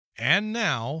And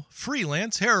now,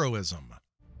 Freelance Heroism.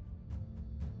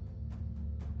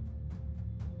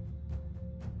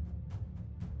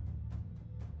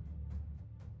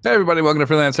 Hey everybody, welcome to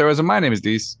Freelance Heroism. My name is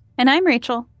Dees. And I'm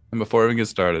Rachel. And before we get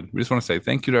started, we just want to say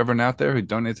thank you to everyone out there who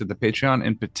donates to the Patreon,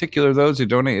 in particular those who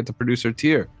donate at the producer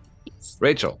tier. Yes.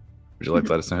 Rachel, would you like to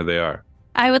let us know who they are?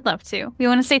 I would love to. We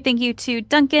want to say thank you to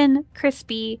Duncan,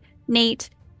 Crispy,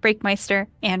 Nate, Breakmeister,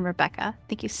 and Rebecca.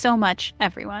 Thank you so much,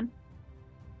 everyone.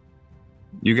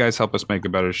 You guys help us make a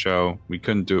better show. We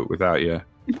couldn't do it without you.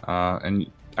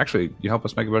 And actually, you help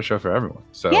us make a better show for everyone.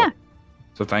 So, yeah.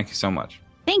 So thank you so much.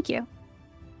 Thank you.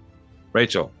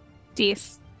 Rachel.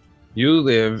 Dees. You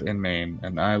live in Maine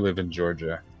and I live in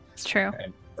Georgia. It's true.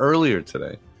 And earlier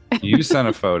today, you sent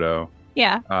a photo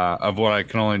yeah. Of what I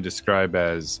can only describe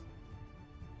as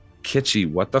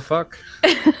kitschy. What the fuck?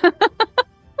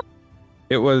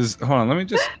 It was, hold on, I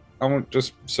want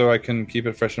just so I can keep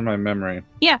it fresh in my memory.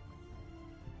 Yeah.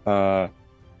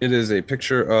 It is a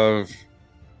picture of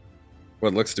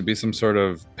what looks to be some sort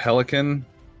of pelican,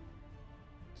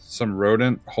 some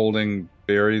rodent holding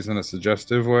berries in a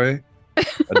suggestive way,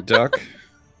 a duck,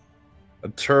 a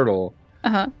turtle,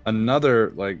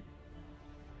 another like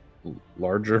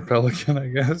larger pelican, I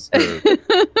guess, or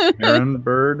heron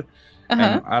bird, and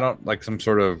I don't like some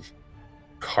sort of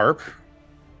carp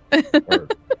or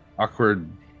awkward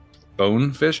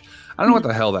bonefish. I don't know what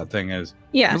the hell that thing is.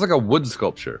 Yeah, it was like a wood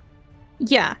sculpture.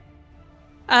 Yeah,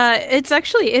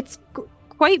 it's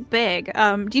quite big.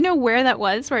 Do you know where that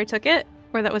was? Where I took it?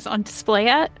 Where that was on display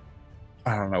at?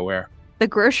 I don't know where. The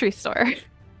grocery store.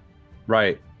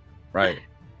 Right.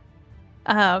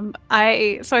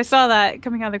 I saw that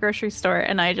coming out of the grocery store,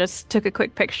 and I just took a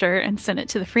quick picture and sent it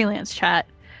to the freelance chat.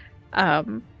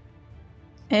 And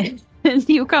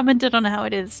you commented on how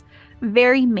it is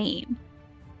very Maine.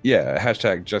 Yeah,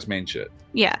 hashtag just Maine shit.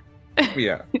 Yeah.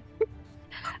 Yeah.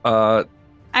 I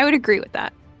would agree with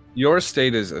that. Your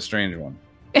state is a strange one.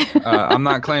 I'm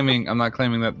not claiming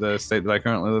that the state that I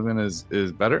currently live in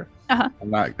is better. I'm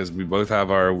not, because we both have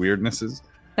our weirdnesses.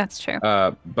 That's true.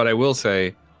 But I will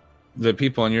say the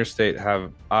people in your state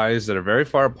have eyes that are very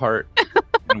far apart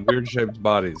and weird shaped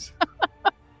bodies.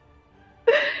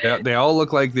 They all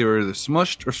look like they were either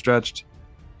smushed or stretched.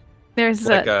 There's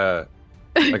like a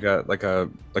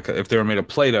if they were made of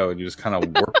Play-Doh and you just kind of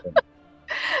work them.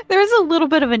 There's a little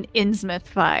bit of an Innsmouth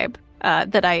vibe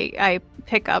that I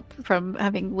pick up from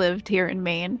having lived here in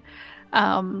Maine.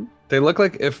 They look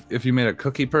like if you made a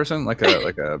cookie person, like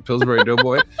a Pillsbury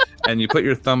Doughboy, and you put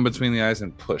your thumb between the eyes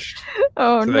and pushed.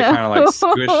 Oh, so they kind of like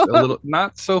squished a little,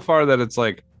 not so far that it's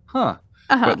like,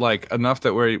 but like enough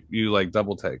that where you like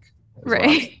double take.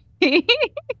 Right.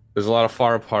 There's a lot of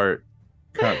far apart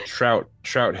kind of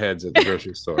trout heads at the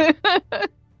grocery store.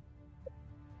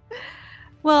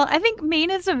 Well, I think Maine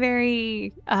is a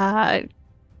very I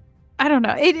don't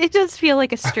know. It does feel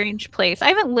like a strange place. I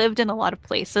haven't lived in a lot of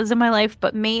places in my life,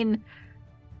 but Maine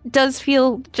does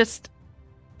feel just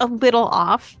a little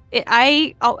off.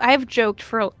 I've joked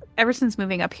ever since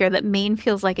moving up here that Maine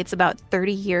feels like it's about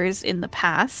 30 years in the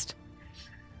past.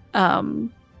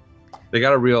 They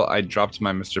got a real I dropped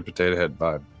my Mr. Potato Head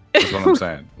vibe. That's what I'm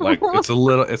saying. Like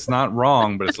it's not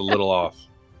wrong, but it's a little off.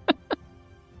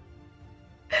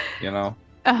 You know?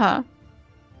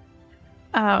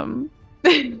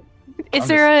 Is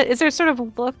there sort of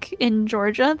a look in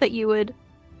Georgia that you would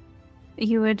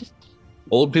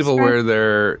Old people wear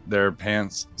their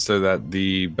pants so that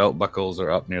the belt buckles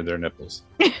are up near their nipples.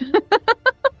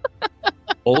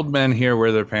 Old men here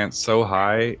wear their pants so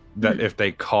high that if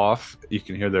they cough, you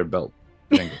can hear their belt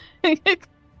jingle.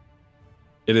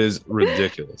 It is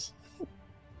ridiculous.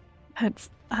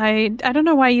 I don't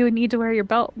know why you would need to wear your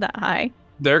belt that high.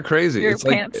 They're crazy. Your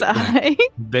pants that high.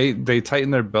 They tighten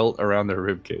their belt around their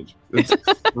rib cage. It's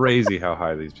crazy how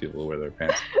high these people wear their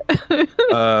pants.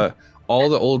 All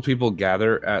the old people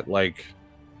gather at like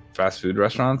fast food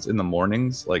restaurants in the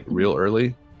mornings, like real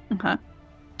early.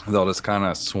 They'll just kind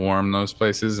of swarm those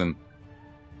places, and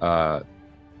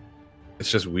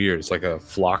it's just weird. It's like a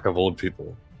flock of old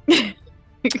people. They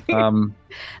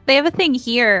have a thing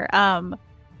here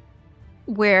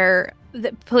where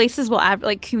the places will have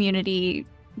like community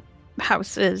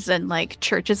houses and like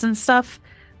churches and stuff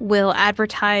will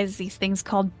advertise these things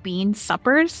called bean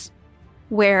suppers,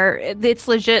 where it's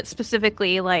legit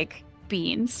specifically like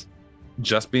beans.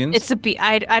 Just beans? It's a bean.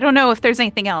 I don't know if there's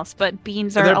anything else, but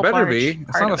beans are a large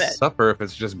It's part not of a it. supper if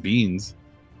it's just beans.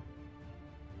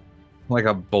 Like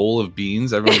a bowl of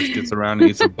beans. Everyone just gets around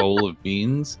and eats a bowl of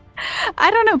beans.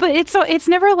 I don't know, but it's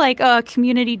never like a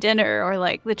community dinner or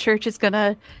like the church is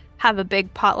gonna have a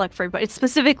big potluck for everybody. It's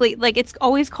specifically like it's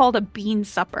always called a bean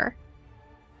supper.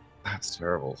 That's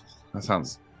terrible. That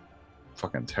sounds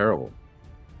fucking terrible.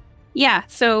 Yeah,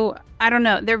 so I don't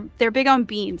know. They're big on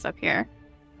beans up here.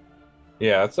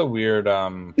 Yeah, that's a weird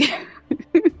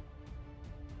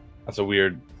that's a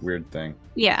weird thing.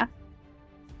 Yeah.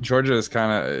 Georgia is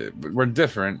kind of, we're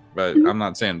different, but Mhm. I'm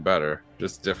not saying better,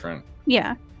 just different.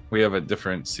 Yeah. We have a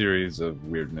different series of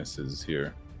weirdnesses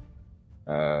here.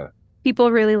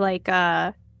 People really like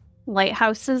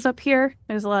lighthouses up here.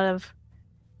 There's a lot of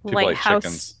People like lighthouse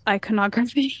chickens.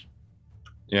 iconography.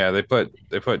 Yeah, they put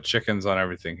chickens on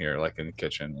everything here, like in the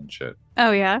kitchen and shit.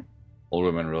 Oh yeah. Old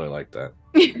women really like that.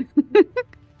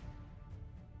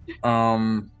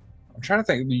 I'm trying to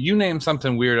think. You name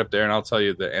something weird up there, and I'll tell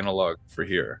you the analog for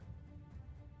here.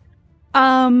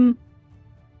 A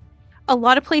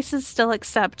lot of places still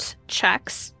accept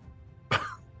checks.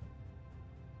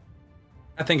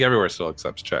 I think everywhere still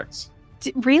accepts checks.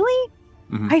 Really?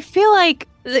 Mhm. I feel like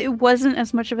it wasn't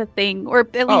as much of a thing, or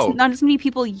at least Oh. not as many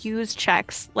people use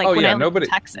checks. Like Oh, when yeah, I lived nobody- in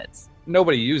Texas.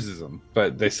 Nobody uses them,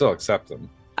 but they still accept them.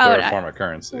 Oh, They're no. a form of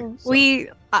currency. So.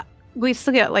 We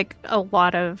still get like a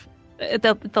lot of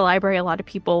the library. A lot of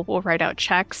people will write out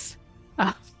checks.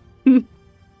 But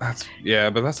that's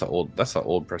an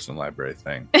old person library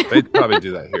thing. They'd probably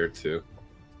do that here too.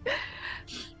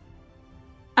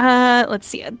 Let's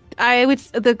see.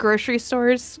 The grocery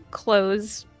stores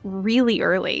close really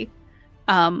early.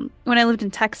 When I lived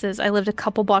in Texas, I lived a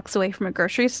couple blocks away from a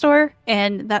grocery store,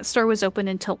 and that store was open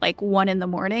until like 1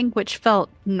 a.m, which felt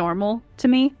normal to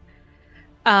me.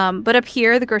 But up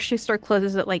here, the grocery store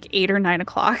closes at like 8 or 9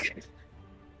 o'clock.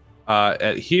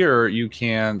 At here, you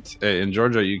can't. In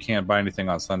Georgia, you can't buy anything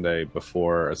on Sunday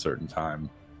before a certain time.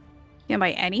 Can't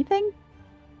buy anything?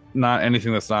 Not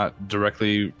anything that's not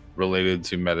directly related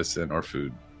to medicine or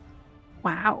food.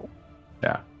 Wow.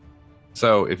 Yeah.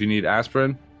 So if you need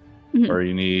aspirin Mhm. or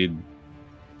you need,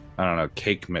 I don't know,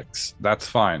 cake mix, that's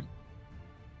fine.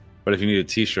 But if you need a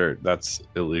T-shirt, that's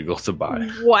illegal to buy.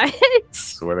 What?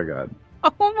 Swear to God.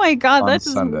 Oh my God, On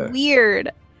that's Sunday.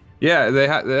 weird. Yeah,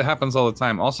 it happens all the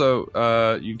time.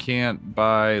 Also, you can't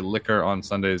buy liquor on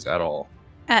Sundays at all.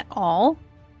 At all?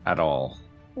 At all.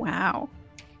 Wow.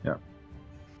 Yeah.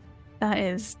 That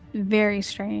is very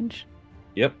strange.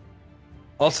 Yep.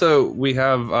 Also, we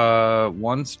have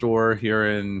one store here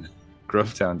in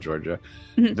Grovetown, Georgia,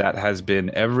 Mhm. that has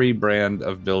been every brand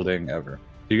of building ever.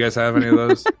 Do you guys have any of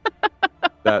those?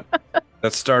 that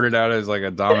started out as like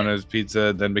a Domino's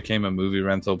pizza, then became a movie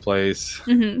rental place,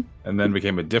 Mhm. and then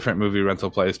became a different movie rental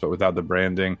place, but without the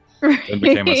branding. Then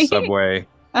became a Subway.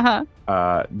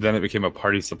 Uh-huh. Then it became a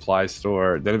party supply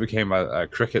store. Then it became a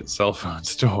Cricket cell phone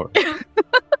store.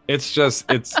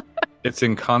 It's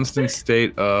in constant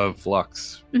state of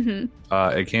flux. Mhm.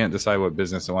 It can't decide what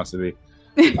business it wants to be.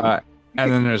 And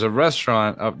then there's a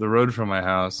restaurant up the road from my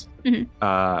house Mhm.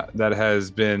 that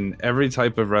has been every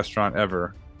type of restaurant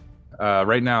ever.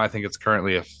 Right now, I think it's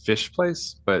currently a fish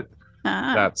place, but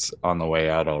Ah. that's on the way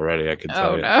out already. I could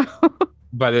tell Oh you. no.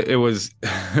 But it was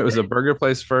it was a burger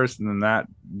place first, and then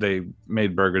they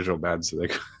made burgers real bad, so they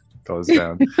closed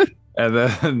down. And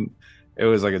then it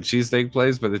was like a cheesesteak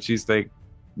place, but the cheesesteak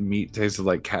meat tasted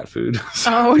like cat food.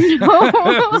 Oh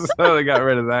no. So they got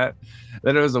rid of that.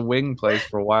 Then it was a wing place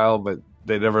for a while, but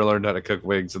they never learned how to cook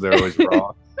wings, so they're always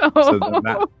raw. So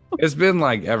then it's been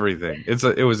like everything.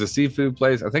 It was a seafood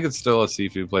place. I think it's still a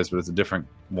seafood place, but it's a different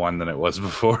one than it was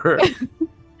before.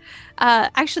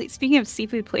 Actually, speaking of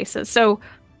seafood places, so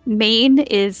Maine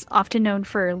is often known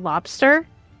for lobster.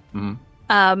 Mhm.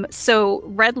 So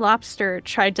Red Lobster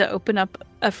tried to open up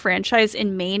a franchise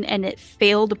in Maine, and it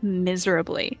failed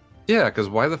miserably. Yeah, because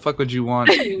why the fuck would you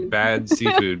want bad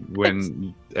seafood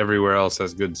when everywhere else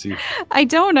has good seafood? I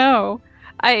don't know.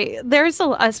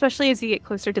 Especially as you get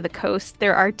closer to the coast,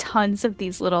 there are tons of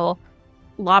these little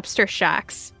lobster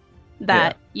shacks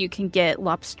that you can get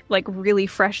lobster, like really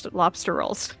fresh lobster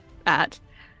rolls at.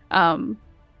 That's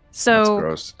So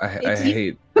gross. I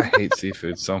hate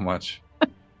seafood so much.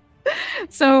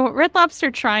 so Red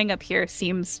Lobster trying up here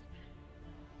seems,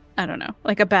 I don't know,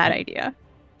 like a bad idea.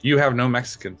 You have no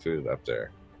Mexican food up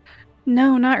there.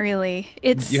 No, not really.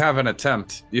 It's You have an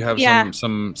attempt. You have Yeah.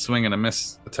 some swing and a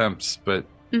miss attempts, but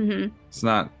Mhm. it's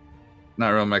not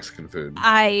real Mexican food.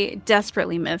 I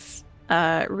desperately miss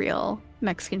real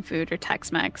Mexican food or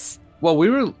Tex-Mex. Well, we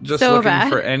were just So looking bad.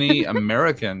 for any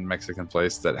American Mexican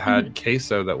place that had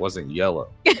queso that wasn't yellow.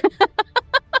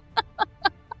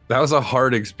 That was a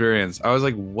hard experience. I was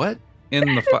like, what in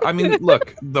the I mean,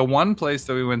 look, the one place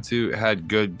that we went to had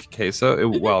good queso.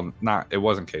 It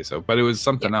wasn't queso, but it was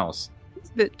something else.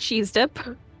 The cheese dip.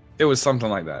 It was something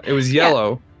like that. It was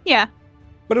yellow, Yeah.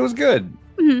 but it was good.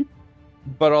 Mhm.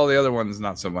 But all the other ones,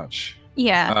 not so much.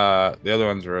 Yeah. The other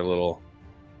ones were a little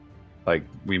like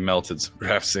we melted some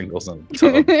craft singles in a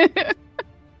tub.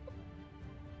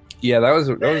 Yeah, that was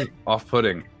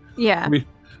off-putting. Yeah. We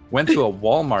went to a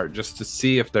Walmart just to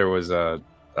see if there was a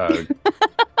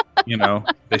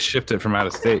they shipped it from out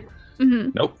of state.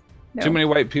 Mhm. Nope. No. Too many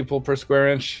white people per square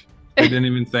inch. They didn't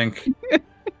even think.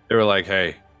 They were like,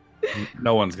 hey,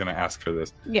 no one's going to ask for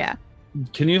this. Yeah.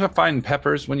 Can you find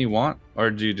peppers when you want? Or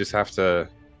do you just have to...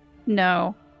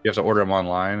 No. You have to order them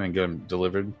online and get them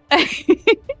delivered?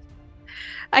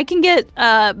 I can get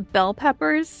bell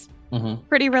peppers Mm-hmm.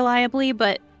 pretty reliably,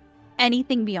 but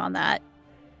anything beyond that,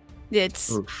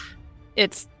 it's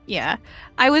yeah.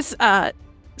 I was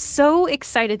so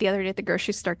excited the other day at the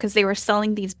grocery store because they were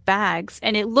selling these bags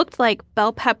and it looked like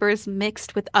bell peppers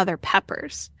mixed with other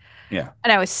peppers. Yeah.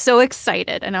 And I was so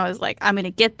excited and I was like, I'm gonna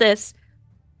get this.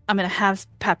 I'm gonna have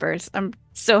peppers. I'm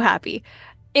so happy.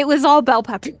 It was all bell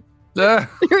peppers. They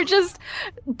were just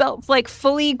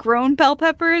fully grown bell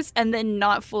peppers and then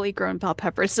not fully grown bell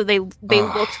peppers. So they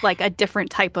looked like a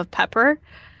different type of pepper.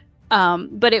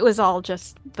 But it was all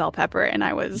just bell pepper and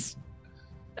I was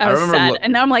sad.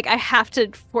 And now I'm like, I have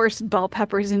to force bell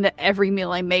peppers into every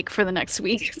meal I make for the next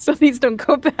week so these don't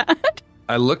go bad.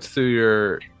 I looked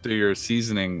through your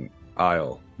seasoning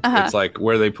aisle. Uh-huh. It's like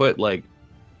where they put like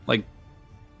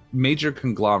major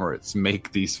conglomerates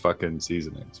make these fucking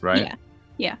seasonings, right? Yeah.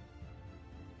 Yeah.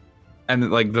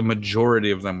 And like the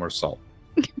majority of them were salt.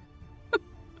 It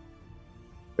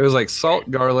was like salt,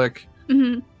 garlic,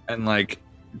 Mm-hmm. and like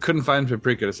couldn't find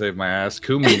paprika to save my ass.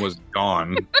 Cumin was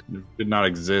gone. It did not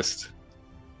exist.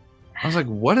 I was like,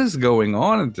 what is going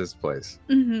on at this place?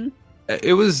 Mm-hmm.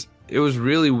 It was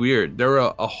really weird. There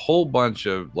were a whole bunch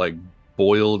of like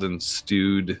boiled and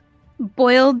stewed.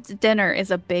 Boiled dinner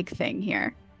is a big thing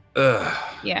here. Ugh.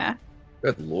 Yeah.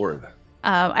 Good Lord.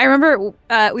 I remember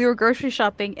we were grocery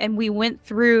shopping and we went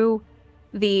through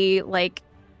the like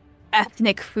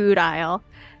ethnic food aisle.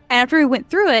 And after we went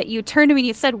through it, you turned to me and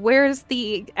you said, "Where's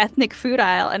the ethnic food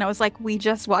aisle?" And I was like, "We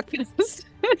just walked past."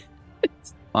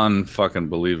 Unfucking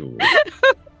believable.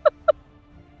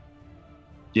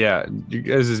 Yeah, you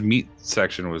guys' meat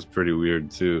section was pretty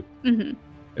weird too. Mm-hmm.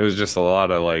 It was just a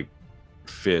lot of like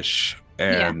fish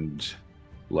and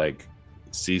like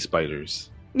sea spiders.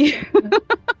 Yeah.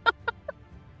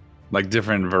 Like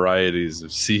different varieties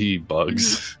of sea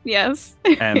bugs. Yes.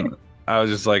 And I was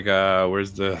just like,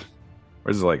 where's the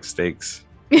like steaks?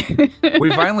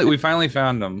 we finally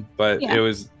found them, but Yeah.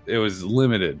 it was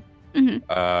limited.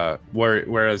 Mm-hmm.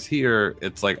 Whereas here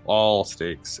it's like all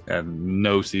steaks and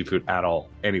no seafood at all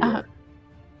anywhere. Uh-huh.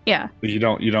 Yeah. You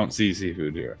don't see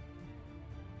seafood here.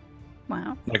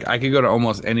 Wow. Like I could go to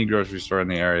almost any grocery store in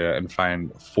the area and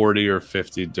find 40 or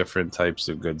 50 different types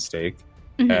of good steak.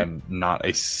 Mm-hmm. And not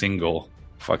a single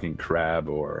fucking crab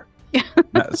or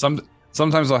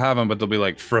sometimes they'll have them, but they'll be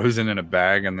like frozen in a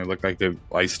bag and they look like they've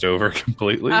iced over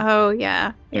completely. Oh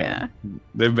yeah. Yeah.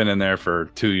 They've been in there for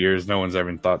 2 years. No one's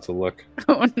ever thought to look.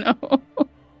 Oh no.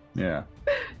 Yeah.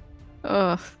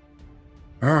 Ugh.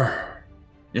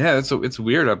 Yeah, it's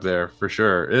weird up there for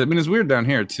sure. I mean, it's weird down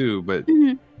here too, but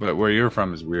Mm-hmm. but where you're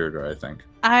from is weirder, I think.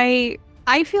 I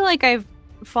feel like I've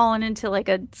fallen into like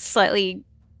a slightly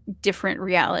different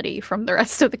reality from the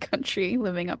rest of the country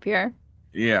living up here.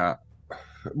 Yeah.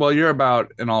 Well, you're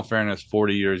about, in all fairness,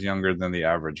 40 years younger than the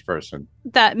average person.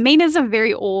 That Maine is a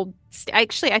very old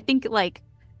actually, I think like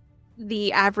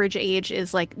the average age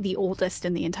is like the oldest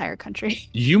in the entire country.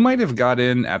 You might have got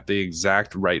in at the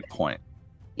exact right point.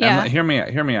 Yeah. And hear me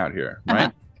out here, right?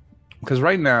 Uh-huh. Because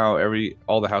right now,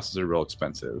 all the houses are real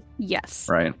expensive, Yes.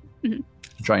 right? Mhm.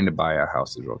 Trying to buy a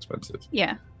house is real expensive.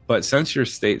 Yeah. But since your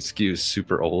state skews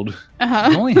super old, Uh-huh.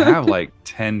 you only have like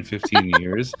 10, 15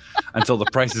 years until the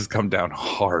prices come down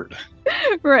hard.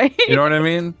 Right. You know what I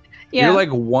mean? Yeah. You're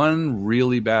like one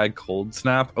really bad cold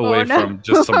snap away no. from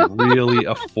just some really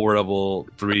affordable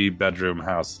 3-bedroom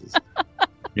houses.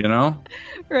 You know?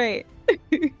 Right.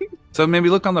 So maybe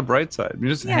look on the bright side. You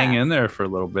just Yeah. hang in there for a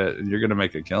little bit and you're going to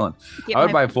make a killing. Get I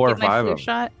would buy 4 or get my 5 flu of them.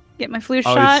 shot. Get my flu Oh,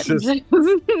 shot. it's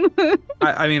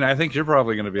I mean, I think you're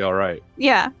probably going to be all right.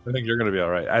 Yeah. I think you're going to be all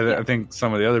right. Yeah. I think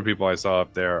some of the other people I saw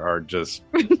up there are just,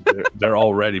 they're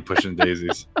already pushing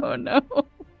daisies. Oh no.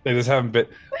 They just haven't been,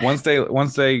 once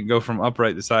they go from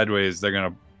upright to sideways, they're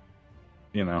going to,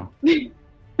 you know, they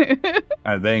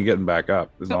ain't getting back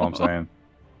up, is all I'm saying.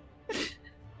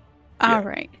 All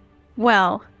right.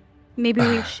 Well, maybe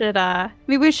we should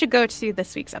go to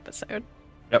this week's episode.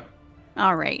 Yep.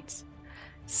 All right.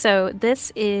 So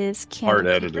this is Hard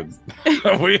edited.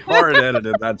 We hard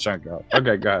edited that chunk out.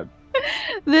 Okay, go ahead.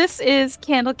 This is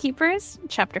Candlekeepers,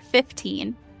 chapter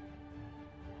 15.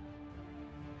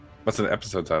 What's an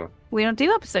episode title? We don't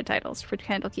do episode titles for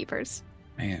Candlekeepers.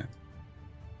 Man,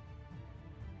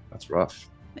 that's rough.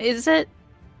 Is it?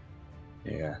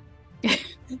 Yeah.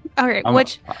 All right. I'm-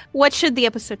 What should the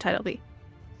episode title be?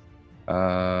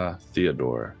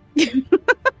 Theodore.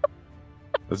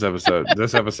 This episode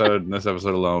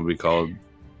alone will be called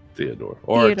Theodore,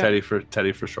 or Theodore.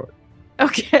 Teddy for short.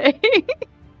 Okay.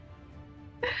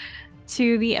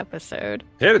 To the episode.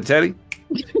 Hit it, Teddy.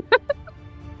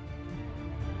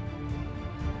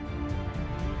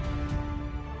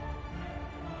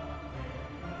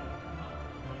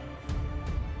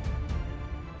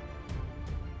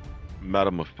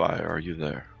 Madam of Fire, are you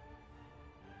there?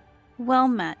 Well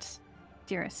met,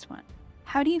 dearest one.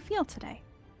 How do you feel today?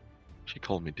 She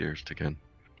called me dearest again.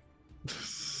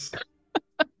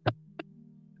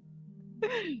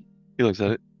 He looks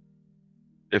at it.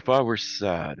 If I were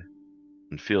sad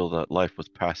and feel that life was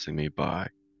passing me by,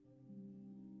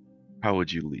 how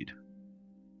would you lead?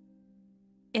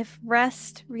 If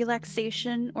rest,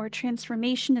 relaxation, or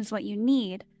transformation is what you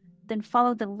need, then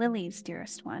follow the lilies,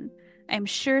 dearest one. I am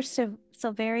sure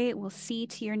Silveri will see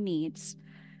to your needs.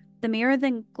 The mirror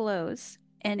then glows,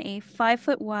 and a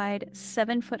 5-foot wide,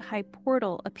 7-foot high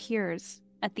portal appears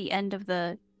at the end of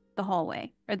the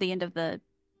hallway, or the end of the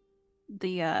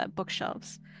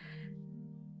bookshelves.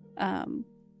 I'm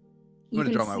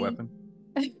gonna draw my weapon.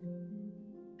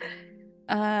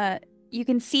 You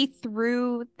can see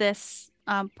through this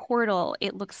portal.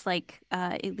 It looks like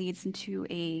it leads into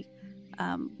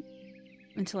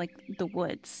like the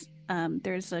woods.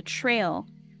 There's a trail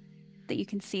that you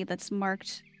can see that's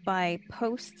marked by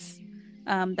posts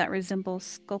that resemble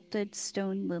sculpted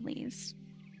stone lilies.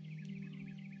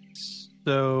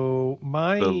 So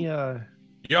Go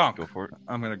Yonk. for it.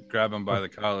 I'm gonna grab him by the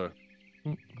collar.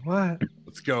 what?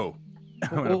 Let's go.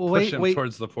 I'm gonna Well, push him wait.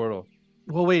 towards the portal.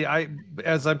 Well, wait.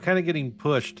 As I'm kind of getting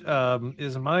pushed,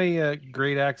 is my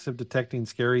great axe of detecting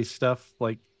scary stuff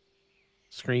like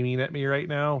screaming at me right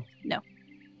now? No.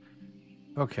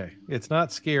 Okay, it's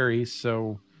not scary,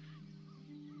 so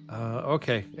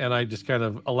okay, and I just kind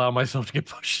of allow myself to get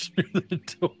pushed through the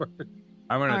door.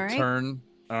 I'm gonna All right. turn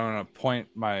and I'm gonna point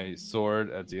my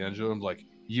sword at DeAngelo and be like,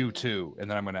 you too, and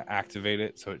then I'm gonna activate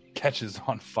it so it catches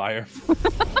on fire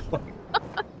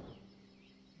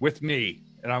with me,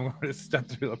 and I'm gonna step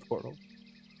through the portal.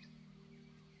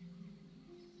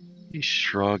 He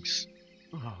shrugs.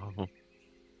 Oh,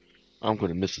 I'm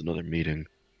going to miss another meeting.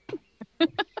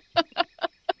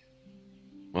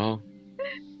 Well,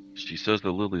 she says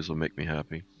the lilies will make me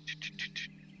happy.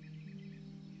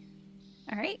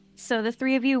 All right. So the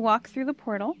three of you walk through the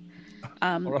portal.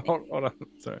 Hold on.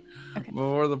 Sorry. Okay.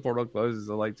 Before the portal closes,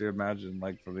 I like to imagine,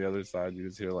 like, from the other side, you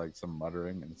just hear, like, some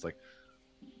muttering, and it's like,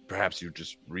 perhaps you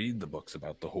just read the books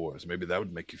about the whores. Maybe that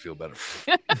would make you feel better.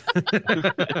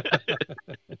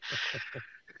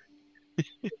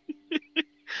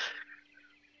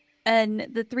 And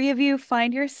the three of you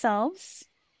find yourselves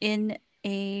in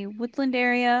a woodland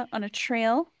area on a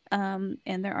trail. And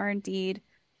there are indeed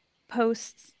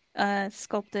posts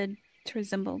sculpted to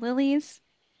resemble lilies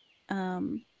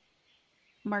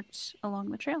marked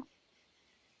along the trail.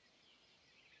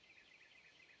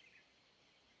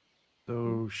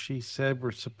 So she said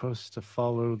we're supposed to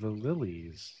follow the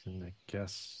lilies, and I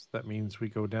guess that means we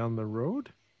go down the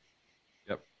road?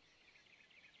 Yep.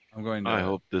 I'm going to... I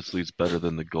hope this leads better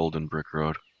than the Golden Brick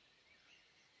Road.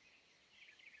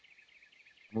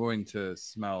 I'm going to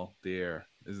smell the air.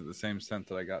 Is it the same scent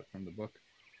that I got from the book?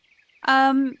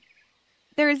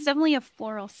 There is definitely a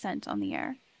floral scent on the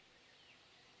air.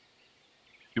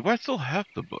 Do I still have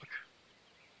the book?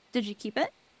 Did you keep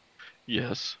it?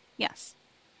 Yes. Yes.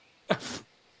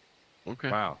 Okay.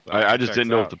 Wow. I just didn't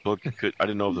know out. if the book could. I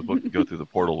didn't know if the book could go through the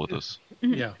portal with us.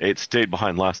 Yeah. It stayed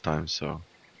behind last time, so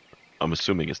I'm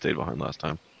assuming it stayed behind last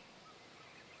time.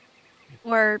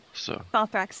 Or So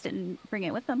Balthrax didn't bring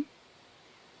it with them.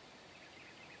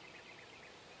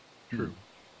 True.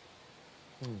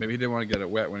 Maybe he didn't want to get it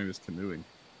wet when he was canoeing.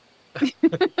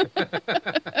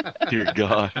 dear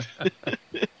God.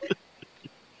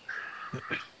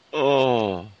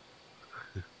 Oh.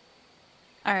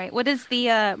 All right. What is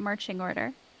the marching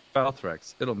order?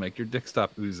 Balthrax, it'll make your dick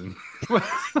stop oozing.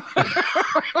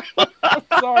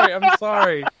 I'm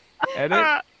sorry.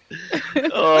 Edit.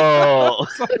 Oh.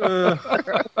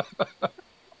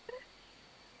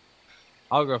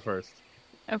 I'll go first.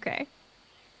 Okay.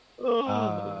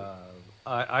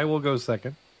 I will go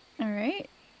second. All right.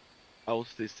 I will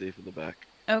stay safe in the back.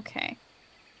 Okay.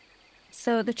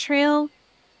 So the trail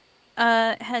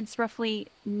heads roughly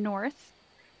north.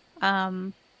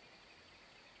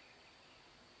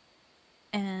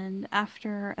 And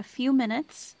after a few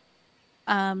minutes,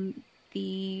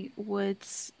 The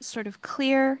woods sort of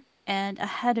clear, and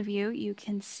ahead of you, you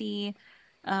can see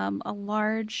a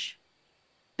large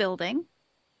building.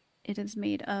 It is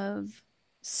made of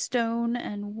stone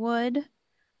and wood.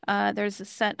 There's a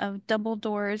set of double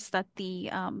doors that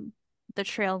the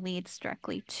trail leads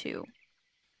directly to.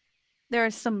 There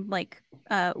are some like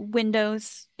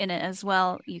windows in it as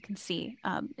well. You can see.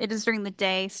 It is during the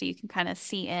day, so you can kind of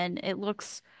see in. It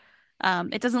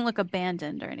doesn't look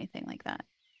abandoned or anything like that.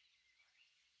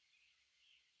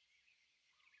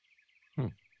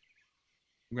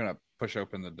 I'm gonna push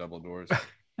open the double doors.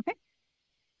 Okay.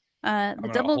 I'm The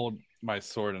gonna double. hold my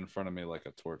sword in front of me like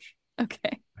a torch.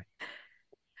 Okay.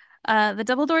 The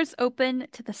double doors open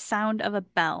to the sound of a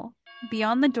bell.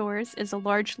 Beyond the doors is a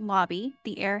large lobby,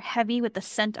 the air heavy with the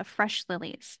scent of fresh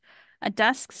lilies. A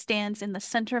desk stands in the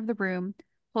center of the room,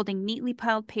 holding neatly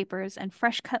piled papers and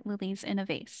fresh cut lilies in a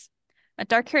vase. A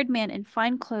dark-haired man in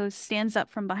fine clothes stands up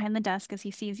from behind the desk as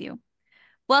he sees you.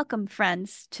 Welcome,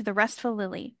 friends, to the Restful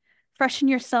Lily. Freshen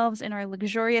yourselves in our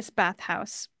luxurious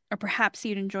bathhouse, or perhaps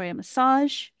you'd enjoy a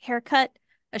massage, haircut,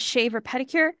 a shave or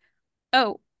pedicure.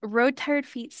 Oh, road-tired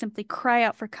feet simply cry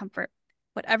out for comfort.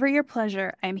 Whatever your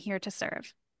pleasure, I am here to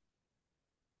serve.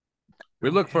 We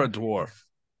look for a dwarf.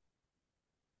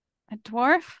 A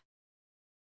dwarf?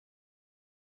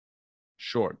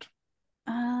 Short.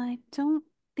 I don't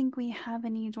think we have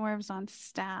any dwarves on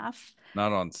staff.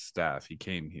 Not on staff. He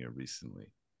came here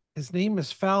recently. His name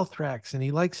is Falthrax, and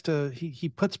he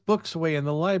puts books away in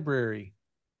the library.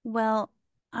 Well,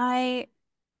 I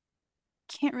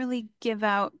can't really give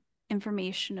out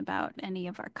information about any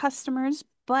of our customers,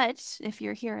 but if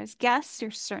you're here as guests,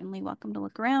 you're certainly welcome to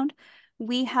look around.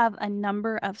 We have a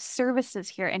number of services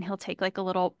here, and he'll take like a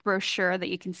little brochure that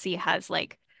you can see has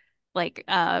like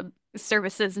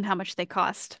services and how much they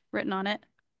cost written on it.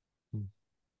 Hmm.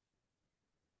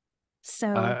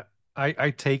 So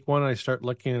I take one, I start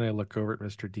looking, and I look over at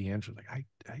Mr. DeAngelo. Like,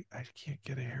 I can't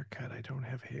get a haircut. I don't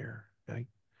have hair. I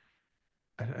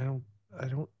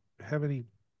don't have any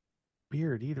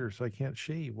beard either, so I can't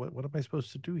shave. What am I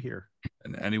supposed to do here?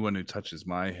 And anyone who touches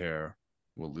my hair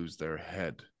will lose their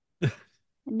head.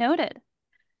 noted.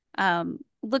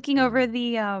 Looking over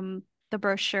the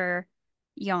brochure,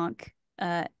 Yonk,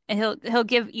 and he'll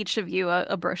give each of you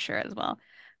a brochure as well.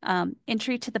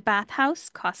 Entry to the bathhouse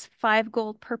costs 5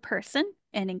 gold per person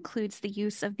and includes the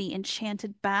use of the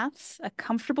enchanted baths, a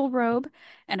comfortable robe,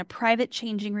 and a private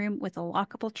changing room with a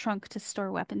lockable trunk to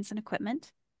store weapons and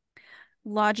equipment.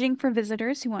 Lodging for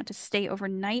visitors who want to stay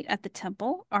overnight at the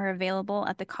temple are available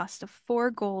at the cost of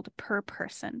 4 gold per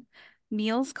person.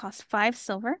 Meals cost 5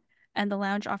 silver, and the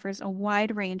lounge offers a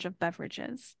wide range of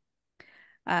beverages.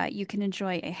 You can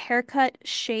enjoy a haircut,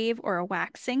 shave, or a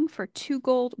waxing for 2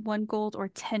 gold, 1 gold, or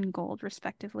 10 gold,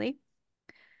 respectively.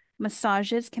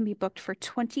 Massages can be booked for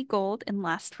 20 gold and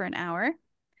last for an hour.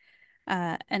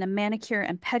 And a manicure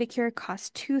and pedicure costs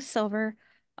 2 silver,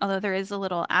 although there is a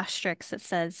little asterisk that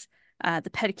says the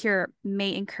pedicure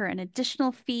may incur an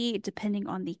additional fee depending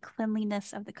on the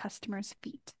cleanliness of the customer's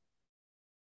feet.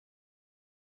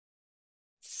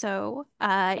 So,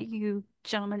 you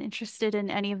gentlemen interested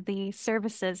in any of the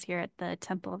services here at the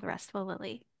Temple of the Restful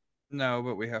Lily? No,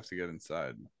 but we have to get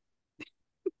inside.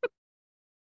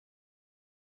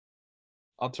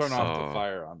 I'll turn off the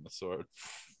fire on the sword.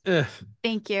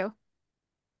 Thank you.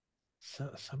 So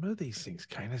some of these things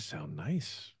kind of sound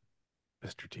nice,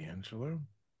 Mr. DeAngelo.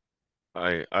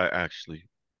 I actually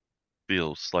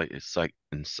feel slight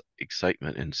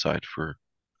excitement inside for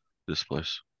this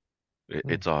place.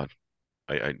 It's odd.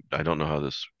 I don't know how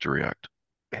this to react.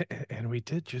 And we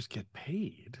did just get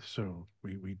paid, so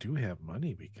we do have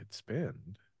money we could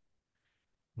spend.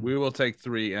 We will take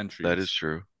 3 entries. That is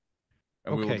true.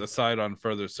 And we will decide on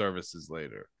further services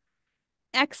later.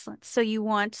 Excellent. So you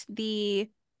want the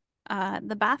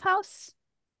bathhouse?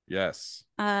 Yes.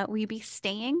 Will you be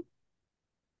staying?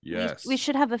 Yes. We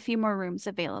should have a few more rooms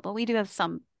available. We do have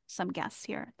some guests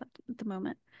here at the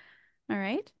moment. All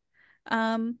right.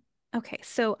 Okay,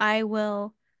 so I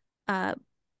will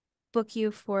book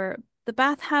you for the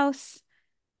bathhouse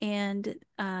and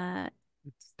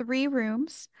 3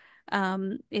 rooms.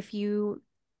 If you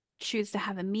choose to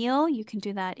have a meal, you can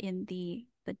do that in the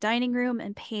dining room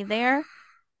and pay there.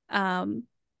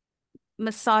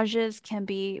 Massages can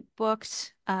be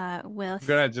booked with. I'm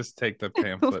gonna just take the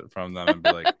pamphlet from them and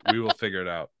be like, "We will figure it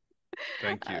out."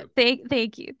 Thank you.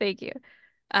 Thank you.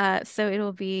 So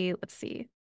it'll be, let's see,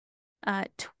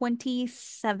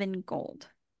 27 gold.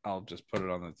 I'll just put it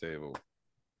on the table.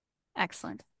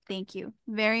 Excellent. Thank you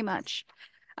very much.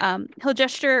 He'll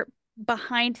gesture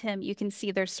behind him. You can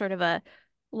see there's sort of a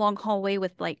long hallway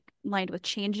with lined with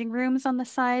changing rooms on the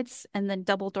sides and then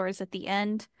double doors at the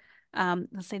end. He'll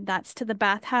say that's to the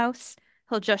bathhouse.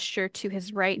 He'll gesture to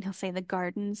his right and he'll say the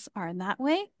gardens are in that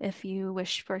way if you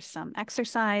wish for some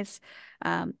exercise.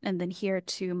 And then here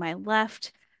to my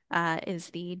left is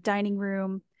the dining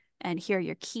room. And here are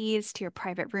your keys to your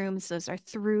private rooms. Those are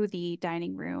through the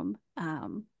dining room.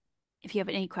 If you have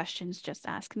any questions, just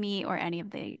ask me or any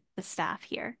of the staff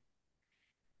here.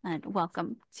 And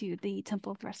welcome to the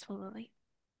Temple of Restful Lily.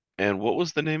 And what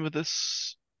was the name of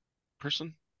this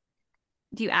person?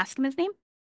 Do you ask him his name?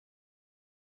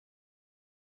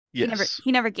 Yes.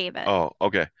 He never gave it. Oh,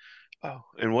 okay. Oh,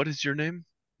 and what is your name?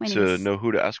 My name To is know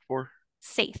who to ask for?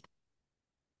 Saith.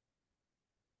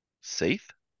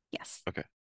 Saith? Yes. Okay.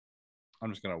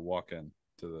 I'm just gonna walk in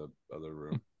to the other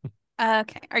room.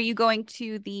 Okay. Are you going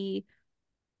to the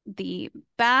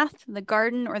bath, the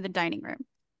garden, or the dining room?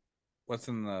 What's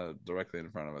in the directly in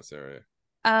front of us area?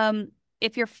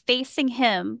 If you're facing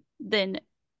him, then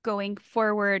going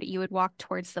forward, you would walk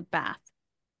towards the bath.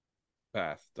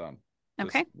 Path done.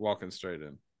 Okay. Just walking straight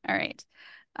in. All right.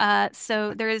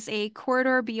 So there is a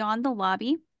corridor beyond the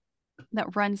lobby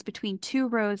that runs between 2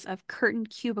 rows of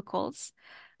curtained cubicles,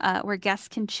 where guests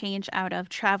can change out of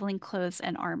traveling clothes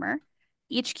and armor.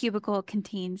 Each cubicle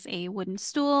contains a wooden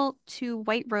stool, 2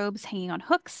 white robes hanging on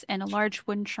hooks, and a large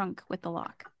wooden trunk with a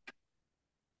lock.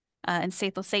 And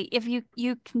Saith will say, if you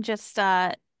can just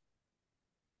set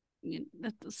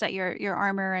your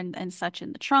armor and such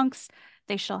in the trunks,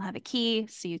 they shall have a key,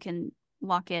 so you can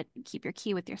lock it, keep your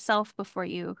key with yourself before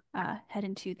you head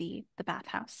into the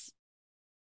bathhouse.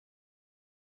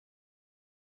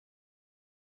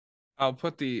 I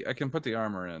can put the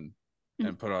armor in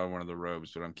and put on one of the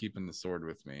robes, but I'm keeping the sword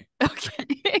with me.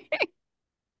 Okay.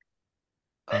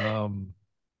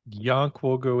 Yonk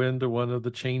will go into one of the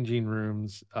changing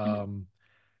rooms.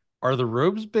 Are the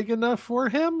robes big enough for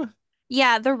him?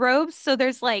 Yeah, the robes. So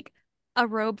there's like a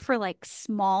robe for like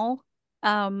small,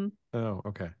 Oh,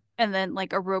 okay. and then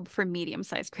like a robe for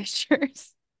medium-sized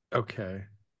creatures. Okay.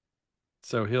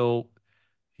 So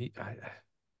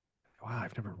wow,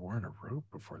 I've never worn a robe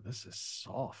before. This is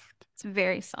soft. It's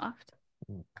very soft.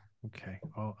 Ooh, okay.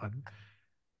 Well,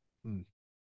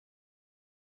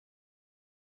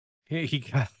 he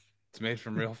got It's made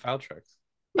from real Faltrex.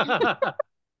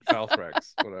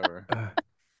 Falthrex, whatever.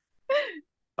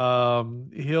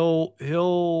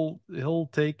 He'll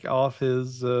take off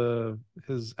his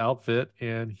outfit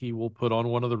and he will put on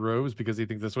one of the robes because he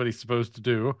thinks that's what he's supposed to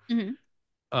do. Mhm.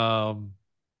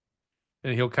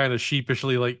 And he'll kind of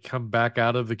sheepishly like come back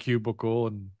out of the cubicle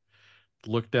and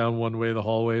look down one way of the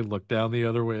hallway, look down the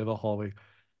other way of the hallway.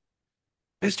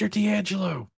 Mr.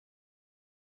 DeAngelo.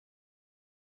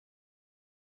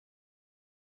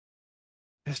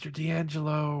 Mr.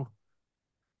 DeAngelo.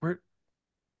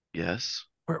 Yes.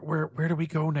 Where do we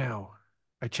go now?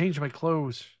 I changed my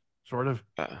clothes, sort of.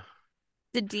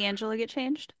 Did DeAngelo get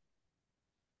changed?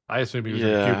 I assume he was in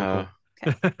the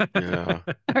cubicle. Yeah.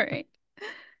 All right.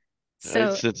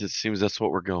 So Since it seems that's what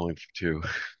we're going to.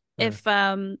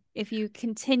 if you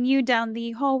continue down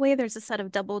the hallway, there's a set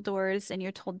of double doors, and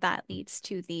you're told that leads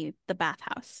to the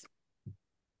bathhouse.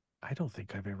 I don't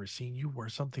think I've ever seen you wear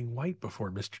something white before,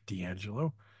 Mr.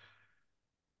 DeAngelo.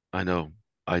 I know.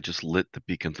 I just lit the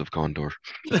beacons of Gondor.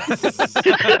 See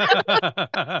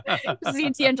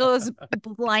DeAngelo's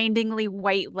blindingly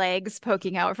white legs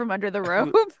poking out from under the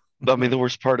robe. I mean, the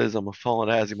worst part is I'm a fallen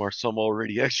Azimar, so I'm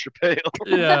already extra pale.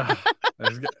 Yeah.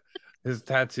 His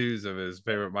tattoos of his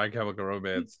favorite My Chemical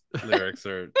Romance lyrics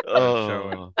are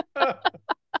showing.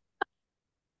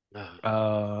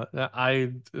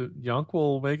 Yonk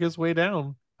will make his way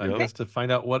down, I Yep. guess, to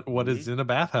find out what is in a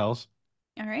bathhouse.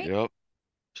 All right. Yep.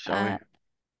 Shall we?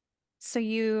 So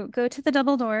you go to the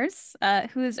double doors.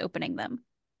 Who is opening them?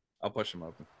 I'll push him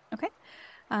open. Okay.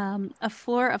 A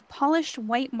floor of polished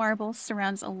white marble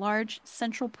surrounds a large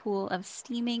central pool of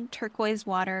steaming turquoise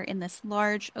water in this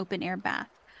large open-air bath.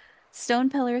 Stone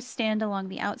pillars stand along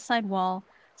the outside wall,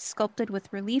 sculpted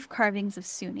with relief carvings of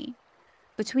Sunni.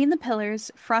 Between the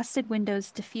pillars, frosted windows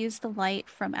diffuse the light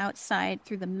from outside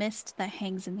through the mist that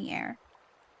hangs in the air.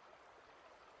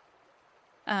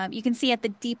 You can see at the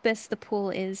deepest, the pool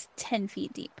is 10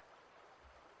 feet deep.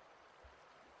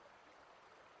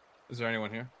 Is there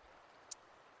anyone here?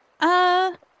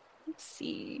 Let's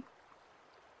see.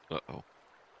 Uh-oh.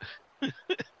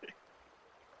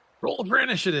 Roll for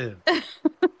initiative.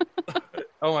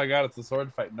 Oh my god, it's a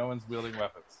sword fight. No one's wielding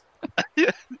weapons.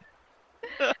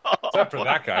 Except for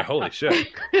that guy. Holy shit.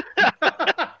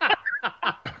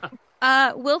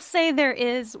 We'll say there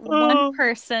is one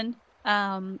person.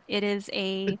 It is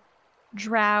a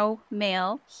drow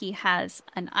male. He has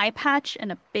an eye patch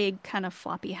and a big kind of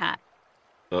floppy hat,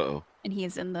 Uh-oh. and he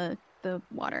is in the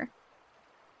water.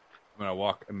 I'm gonna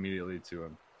walk immediately to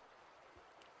him.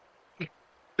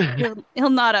 He'll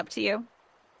nod up to you.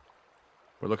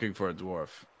 We're looking for a dwarf.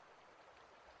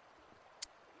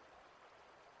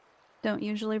 Don't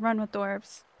usually run with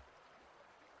dwarves.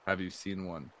 Have you seen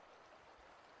one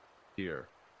here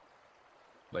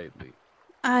lately?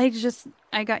 I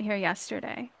got here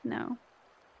yesterday. No.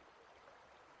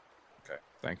 Okay,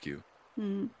 thank you.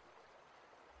 Hmm.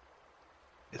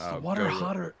 Is the water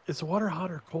hotter? Is the water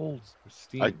hot or cold?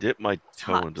 Steam. I dipped my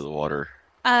toe hot. into the water.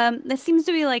 This seems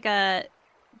to be like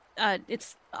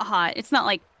it's hot. It's not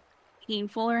like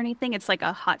painful or anything. It's like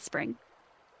a hot spring.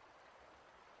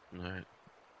 All right.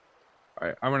 All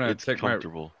right, I'm gonna It's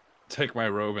comfortable. take my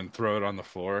robe and throw it on the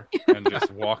floor and just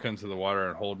walk into the water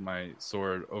and hold my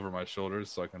sword over my shoulders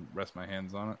so I can rest my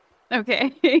hands on it.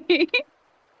 Okay.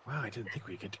 Wow, I didn't think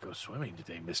we'd get to go swimming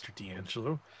today, Mr.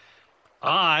 DeAngelo.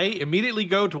 I immediately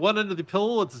go to one end of the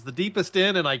pool. It's the deepest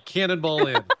end, and I cannonball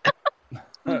in.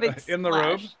 Big In the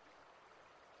robe? splash.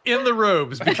 In the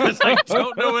robes, because I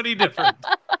don't know any different.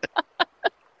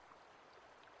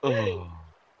 Oh.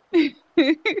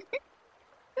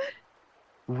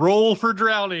 Roll for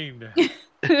drowning.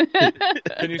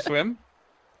 Can you swim?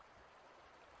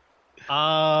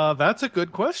 That's a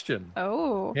good question.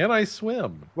 Oh. Can I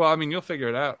swim? Well, I mean, you'll figure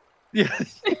it out. Yeah.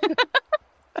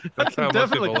 That's how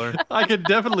most people learn. I can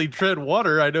definitely tread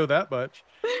water. I know that much.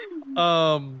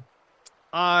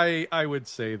 I would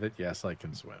say that yes, I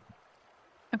can swim.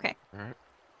 Okay. All right.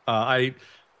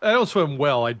 I don't swim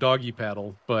well. I doggy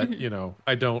paddle, but you know,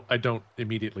 I don't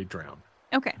immediately drown.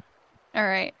 Okay. All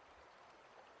right.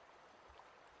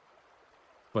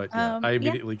 But yeah, I Yeah.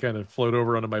 immediately kind of float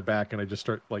over onto my back and I just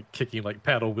start like kicking like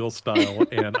paddle wheel style,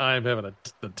 and I'm having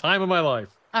the time of my life.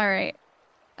 All right.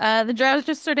 The drow's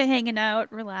just sort of hanging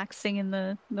out, relaxing in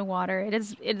the water. It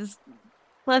is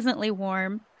pleasantly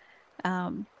warm.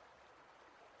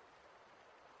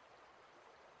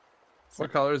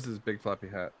 What color is his big floppy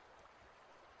hat?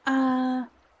 Let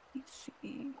me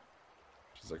see.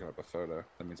 She's looking up a photo.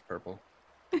 That means purple.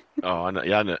 Oh, I know.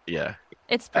 Yeah, I know. Yeah.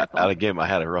 It's Out purple. of game, I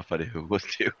had a rough idea who it was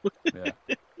too. Yeah.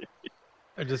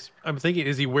 I'm thinking,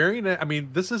 is he wearing it? I mean,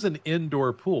 this is an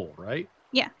indoor pool, right?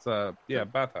 It's a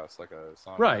bathhouse, like a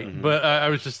sauna. Right. Mhm. But I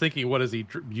was just thinking, what is he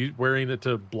wearing it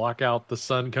to block out the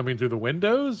sun coming through the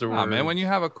windows? Or Nah, man, when you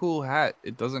have a cool hat,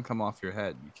 it doesn't come off your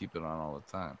head. You keep it on all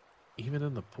the time. even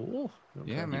in the pool?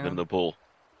 Okay. Yeah, man. In the pool.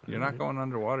 You're not going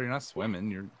underwater. You're not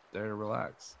swimming. You're there to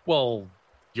relax. Well,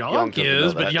 Yonk Yonk doesn't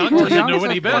is, know but that. Yonk Well, doesn't know Young's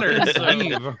any a better. fucking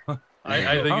So thief.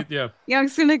 I think, yeah.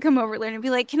 Young's gonna come over later and be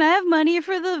like, "Can I have money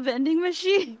for the vending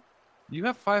machine?" You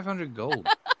have 500 gold.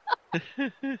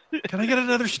 Can I get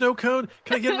another snow cone?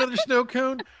 Can I get another snow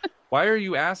cone? Why are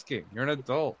you asking? You're an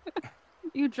adult.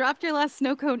 You dropped your last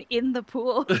snow cone in the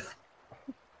pool.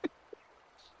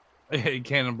 He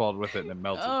cannonballed with it and it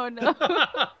melted. Oh no.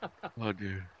 Oh,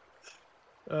 dude.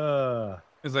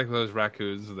 It's like those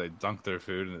raccoons where they dunk their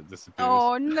food and it disappears.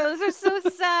 Oh no, those are so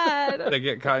sad. They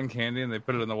get cotton candy and they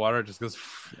put it in the water. It just goes,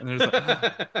 and there's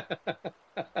like,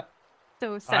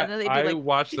 So sad. And they'd be I like,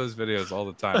 watch those videos all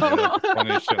the time. They're like the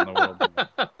funniest shit in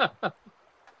the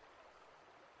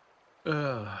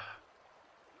world.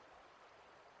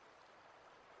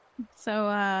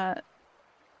 so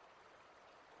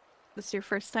this is your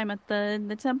first time at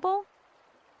the temple?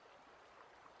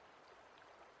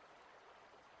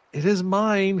 It is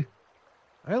mine.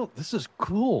 This is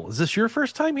cool. Is this your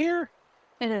first time here?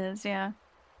 It is, yeah.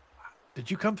 Did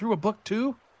you come through a book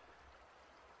too?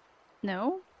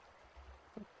 No?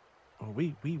 Oh,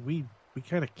 we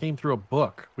kind of came through a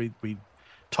book. We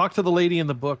talked to the lady in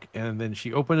the book, and then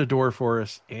she opened a door for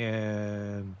us,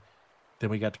 and then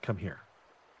we got to come here.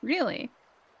 Really?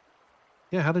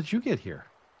 Yeah, how did you get here?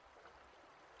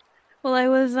 Well, I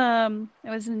was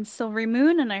in Silvery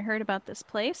Moon and I heard about this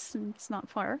place and it's not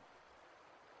far.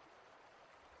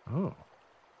 Oh,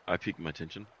 I piqued my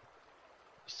attention.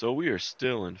 So we are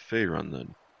still in Faerun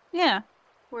then. Yeah.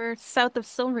 We're south of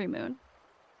Silvery Moon.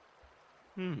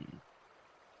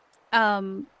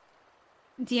 DeAngelo,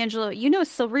 you know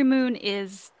Silvery Moon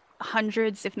is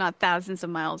hundreds, if not thousands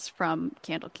of miles from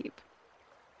Candlekeep.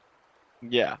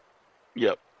 Yeah.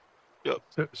 Yep.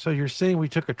 so you're saying we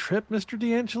took a trip, Mr.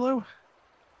 DeAngelo?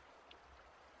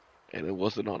 And it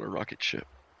wasn't on a rocket ship.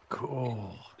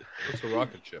 Cool. What's a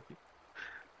rocket ship?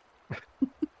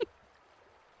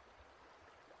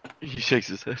 He shakes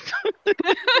his head.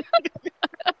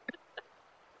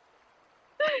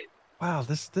 Wow,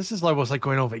 this is like was like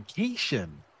going on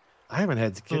vacation. I haven't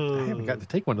gotten to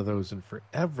take one of those in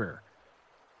forever.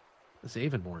 This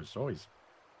Avonmore is always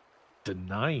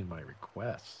denying my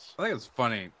requests. I think it's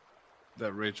funny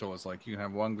that Rachel was like, you can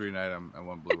have one green item and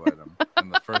one blue item.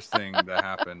 And the first thing that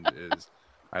happened is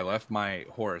I left my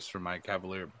horse from my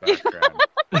cavalier background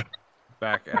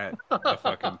back at the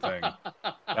fucking thing,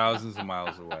 thousands of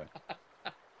miles away.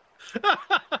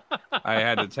 I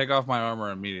had to take off my armor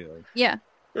immediately. Yeah.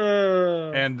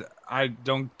 And I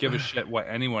don't give a shit what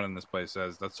anyone in this place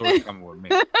says. That's sort of coming with me.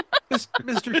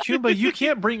 Mr. Kyumba, you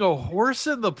can't bring a horse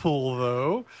in the pool,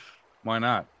 though. Why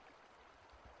not?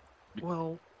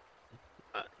 Well,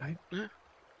 I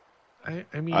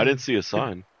mean, I didn't see a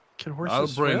sign. Can horses I'll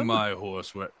bring swim? my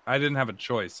horse. I didn't have a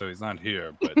choice, so he's not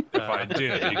here. But if I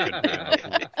did, he could be in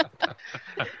the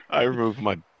pool. I remove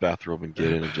my bathrobe and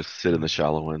get in and just sit in the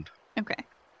shallow end. Okay.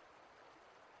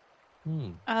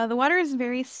 Hmm. The water is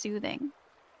very soothing.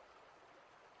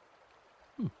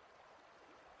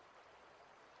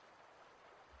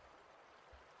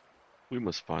 We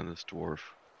must find this dwarf.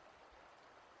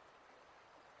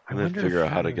 I And then wonder figure if,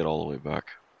 out how to get all the way back.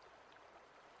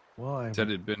 Well, He said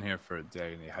he'd been here for a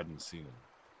day and he hadn't seen him.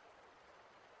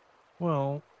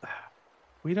 well,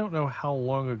 we don't know how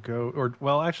long ago, or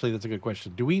well, actually, that's a good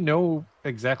question. Do we know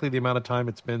exactly the amount of time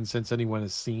it's been since anyone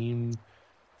has seen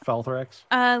Falthrax?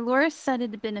 Laura said it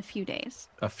had been a few days.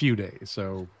 A few days,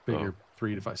 so figure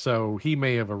 3 to 5. So he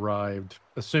may have arrived,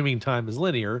 assuming time is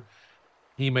linear.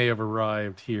 He may have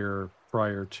arrived here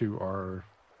prior to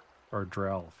our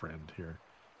drow friend here.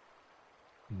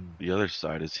 The other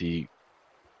side is he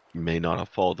may not have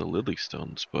followed the Lily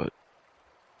Stones, but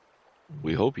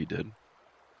we hope he did.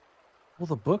 Well,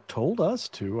 the book told us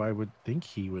to. I would think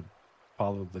he would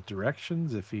follow the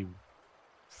directions if he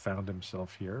found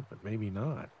himself here, but maybe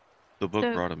not. The book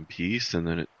So- brought him peace, and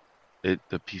then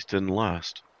the peace didn't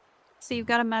last. So you've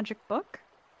got a magic book?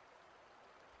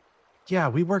 Yeah,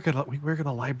 we work at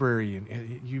a library, and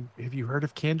have you heard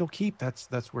of Candlekeep?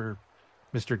 That's where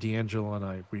Mr. DeAngelo and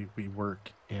I we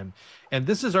work, and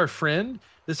this is our friend.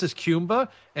 This is Kyumba,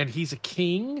 and he's a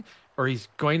king, or he's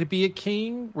going to be a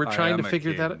king. We're trying to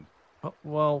figure that out.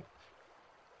 Well,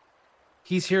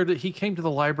 he's here he came to the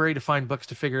library to find books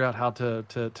to figure out how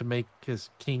to make his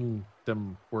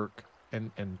kingdom work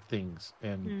and things,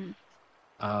 and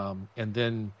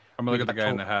then I'm gonna look at the got guy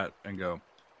in told- the hat and go,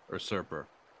 usurper.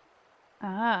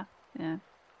 Ah, yeah.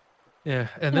 Yeah,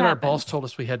 and It then our happens. boss told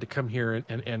us we had to come here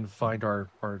and find our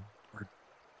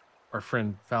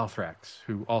friend Falthrax,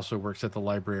 who also works at the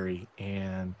library,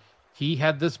 and he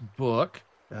had this book,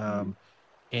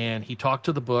 and he talked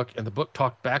to the book, and the book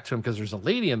talked back to him because there's a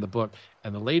lady in the book,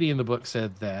 and the lady in the book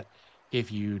said that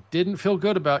if you didn't feel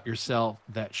good about yourself,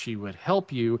 that she would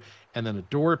help you, and then a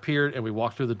door appeared, and we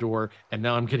walked through the door, and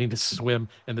now I'm getting to swim,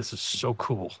 and this is so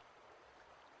cool.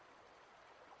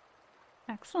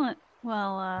 Excellent.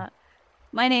 Well,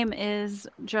 my name is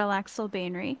Jarlaxle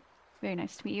Bainry. Very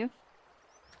nice to meet you.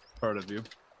 Part of you.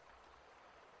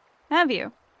 Have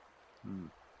you? Hmm.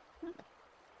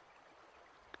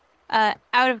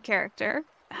 Out of character,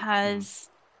 has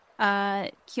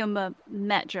Kyumba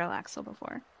met Jarlaxle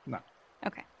before? No.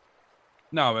 Okay.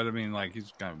 No, but I mean, like,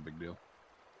 he's kind of a big deal.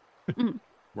 Mhm.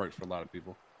 Works for a lot of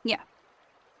people. Yeah.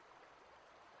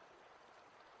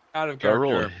 Out of Can I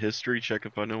roll a character. history check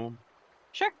if I know him?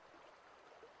 Sure.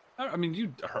 I mean,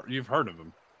 you've heard of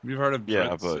him. You've heard of Yeah,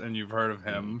 Dritz, but- and you've heard of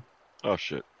him. Oh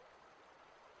shit!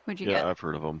 What'd you Yeah, get? I've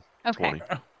heard of him. Okay. 20.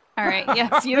 All right.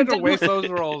 Yes, I'm you've, gonna waste those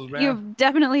rolls, man. you've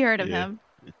definitely heard of Yeah. him.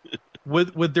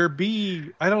 Would there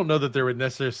be? I don't know that there would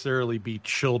necessarily be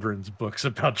children's books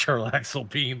about Jarlaxle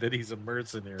being that he's a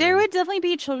mercenary. There would definitely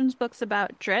be children's books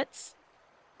about Dritz.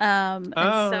 And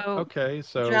Oh, so okay.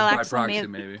 So Jarlaxle By may proxy, have,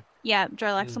 maybe. yeah,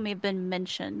 Jarlaxle may have been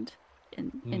mentioned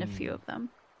in a few of them.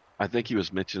 I think he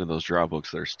was mentioning those drow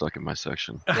books that are stuck in my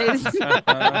section.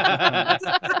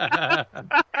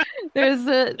 There's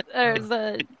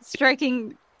a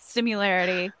striking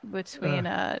similarity between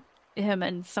him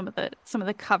and some of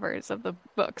the covers of the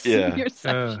books Yeah. in your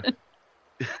section.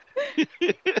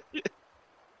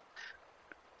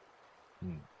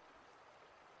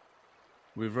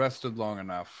 We've rested long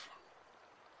enough.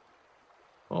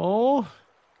 oh,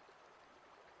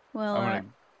 Well, I'm gonna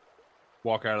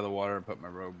walk out of the water and put my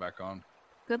robe back on.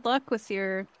 good luck with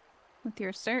your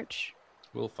search.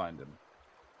 We'll find him.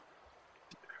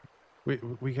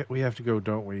 we have to go,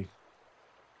 don't we?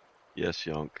 Yes,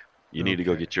 Yonk. You need to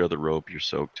go Okay. get your other robe. You're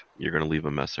soaked. You're gonna leave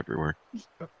a mess everywhere.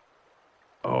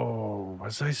 Oh,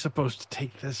 was I supposed to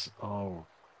take this? Oh,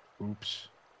 oops.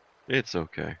 It's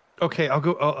okay. Okay, I'll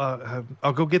go.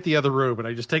 I'll go get the other robe, and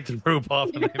I just take the robe off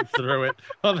and I throw it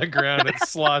on the ground. It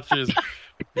sloshes,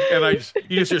 and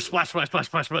you just hear splash, splash, splash,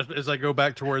 splash, splash as I go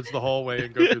back towards the hallway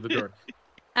and go through the door.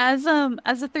 As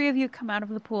the three of you come out of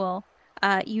the pool,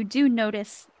 you do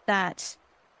notice that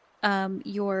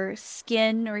your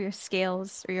skin or your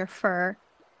scales or your fur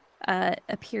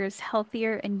appears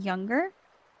healthier and younger.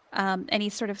 Any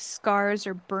sort of scars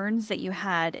or burns that you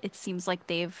had, it seems like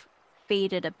they've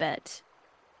faded a bit.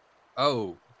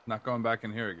 Oh, not going back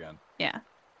in here again. Yeah.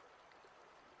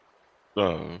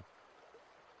 Oh.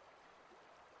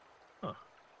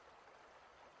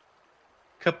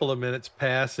 Couple of minutes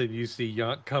pass and you see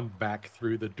Yonk come back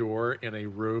through the door in a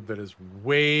robe that is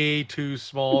way too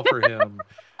small for him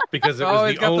because it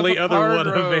was he's the got the only other Picard one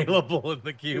robe. available in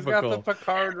the He's got the cubicle.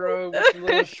 Picard robe with the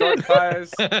little short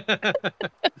thighs.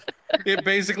 It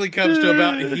basically comes to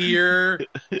about here,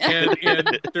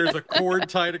 and there's a cord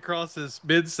tied across his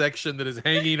midsection that is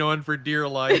hanging on for dear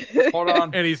life. Hold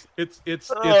on. And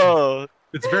Oh.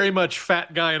 it's very much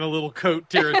fat guy in a little coat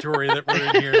territory that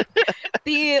we're in here.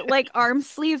 The arm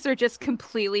sleeves are just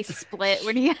completely split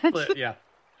when he had But, yeah.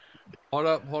 Hold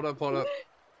up.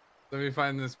 Let me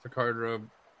find this Picard robe.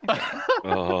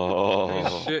 Oh.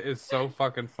 This shit is so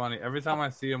fucking funny. Every time I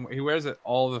see him, he wears it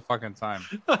all the fucking time.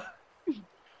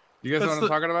 You guys know what I'm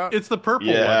talking about? It's the purple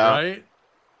Yeah. one, right?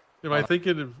 Am I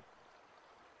thinking of...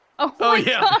 Oh, Oh, my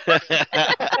yeah.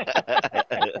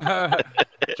 God.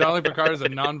 Charlie Picard is a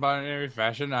non-binary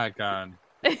fashion icon.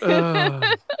 Look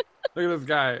at this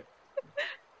guy.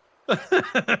 Look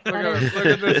at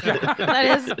this guy.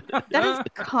 That is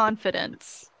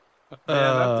confidence. Yeah,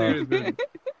 that dude has been.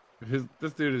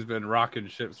 This dude has been rocking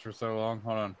ships for so long.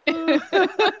 Hold on.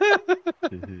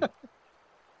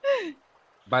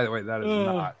 By the way, that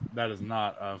is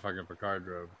not a fucking Picard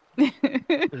robe.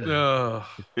 Ugh.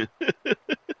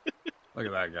 Look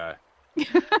at that guy.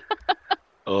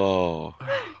 Oh.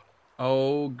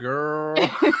 Oh, girl.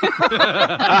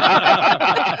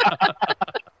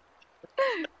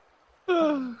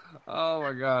 Oh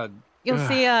my god. You'll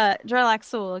see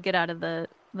Jarlaxle will get out of the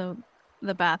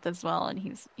bath as well, and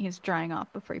he's drying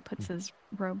off before he puts his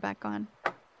robe back on.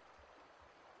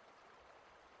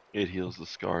 It heals the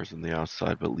scars on the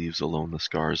outside, but leaves alone the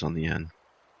scars on the end.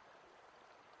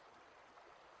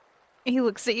 He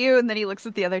looks at you, and then he looks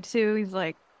at the other two. He's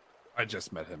like, I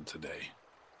just met him today.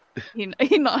 he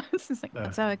nods. He's like,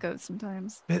 that's how it goes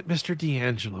sometimes. Mr.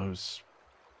 DeAngelo's...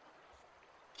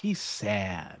 He's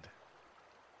sad.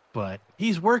 But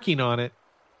he's working on it.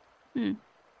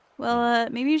 Well,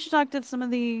 maybe you should talk to some of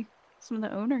the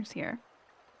owners here.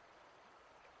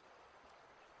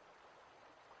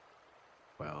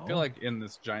 I feel like in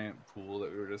this giant pool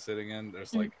that we were just sitting in,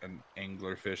 there's like an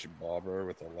anglerfish bobber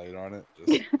with a light on it.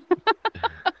 Just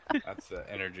that's the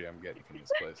energy I'm getting from this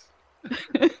place.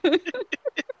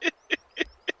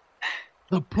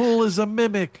 The pool is a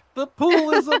mimic. The pool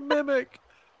is a mimic.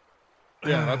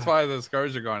 Yeah, that's why the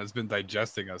scars are gone. It's been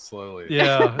digesting us slowly.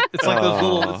 Yeah, it's like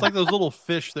those little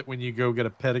fish that when you go get a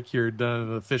pedicure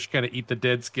done, the fish kind of eat the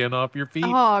dead skin off your feet.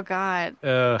 Oh God,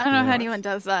 I don't know how anyone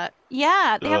does that.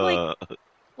 Yeah, they have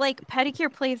like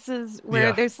pedicure places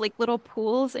where there's like little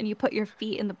pools, and you put your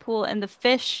feet in the pool, and the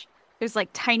fish, there's like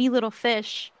tiny little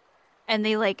fish, and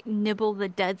they like nibble the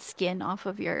dead skin off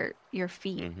of your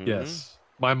feet. Mm-hmm. Yes.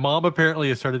 My mom apparently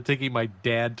has started taking my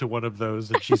dad to one of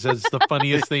those, and she says it's the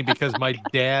funniest thing because my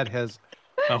dad has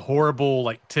a horrible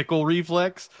like tickle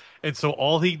reflex, and so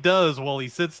all he does while he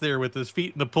sits there with his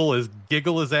feet in the pool is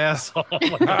giggle his ass off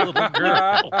like a little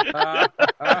girl.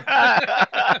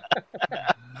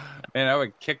 Man, I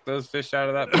would kick those fish out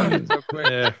of that bucket so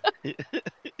quick.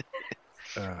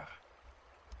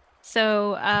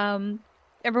 So,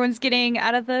 everyone's getting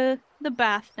out of the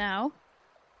bath now,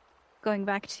 going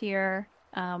back to your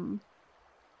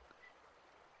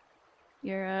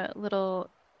little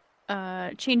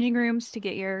changing rooms to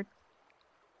get your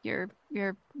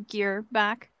gear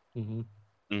back. Mm-hmm.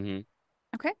 Mm-hmm.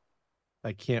 Okay.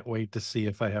 I can't wait to see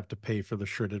if I have to pay for the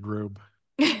shredded robe.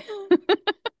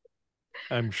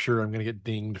 I'm sure I'm going to get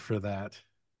dinged for that.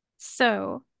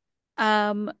 So,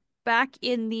 back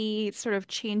in the sort of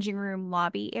changing room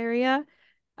lobby area,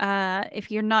 if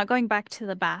you're not going back to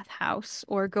the bathhouse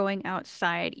or going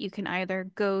outside, you can either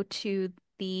go to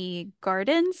the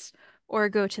gardens or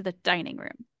go to the dining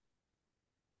room.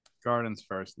 Gardens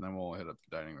first, and then we'll hit up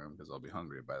the dining room because I'll be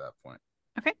hungry by that point.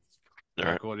 Okay. All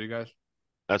right. Cool, do you guys?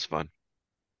 That's fun.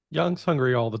 Young's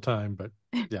hungry all the time, but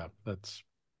yeah, that's...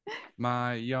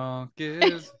 My Yonk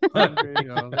is hungry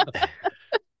all the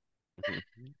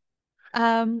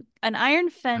time. An iron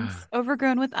fence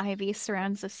overgrown with ivy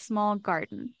surrounds a small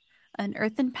garden. An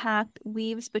earthen path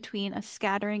weaves between a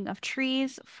scattering of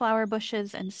trees, flower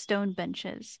bushes, and stone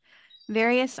benches.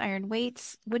 Various iron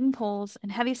weights, wooden poles,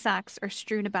 and heavy sacks are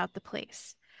strewn about the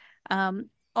place.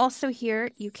 Also here,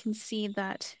 you can see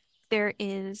that there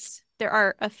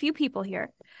are a few people here.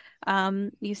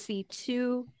 You see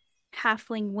two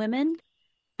halfling women,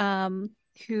 um,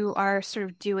 who are sort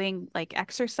of doing like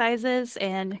exercises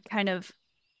and kind of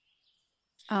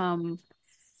um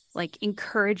like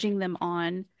encouraging them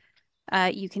on.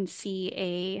 You can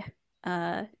see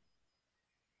a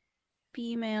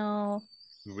female.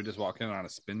 Did we just walk in on a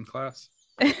spin class?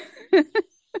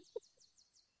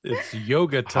 It's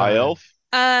yoga High time. elf?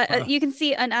 You can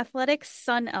see an athletic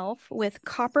sun elf with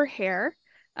copper hair.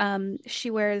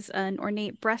 She wears an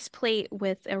ornate breastplate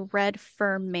with a red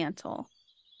fur mantle.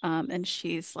 And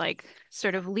she's like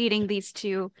sort of leading these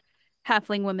two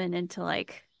halfling women into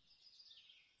like,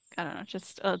 I don't know,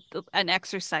 just an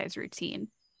exercise routine,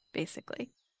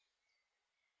 basically.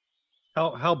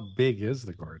 How big is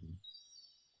the garden?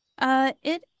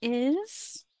 It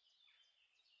is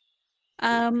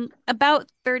about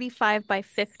 35 by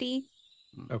 50.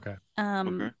 Okay.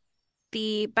 Um,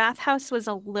 the bathhouse was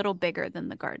a little bigger than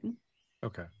the garden,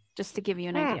 Okay. just to give you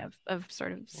an idea of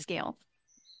sort of scale.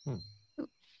 I'm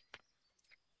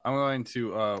going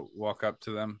to walk up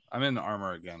to them. I'm in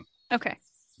armor again. Okay.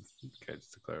 Okay,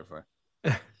 just to clarify.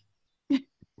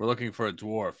 We're looking for a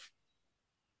dwarf.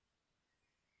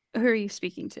 Who are you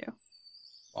speaking to?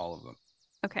 All of them.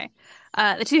 Okay.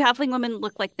 The two halfling women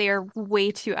look like they are way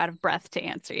too out of breath to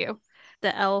answer you.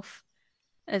 The elf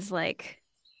is like,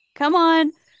 come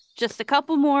on, just a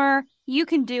couple more. You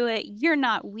can do it. You're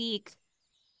not weak.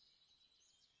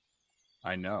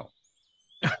 I know.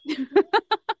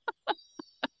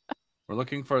 We're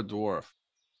looking for a dwarf.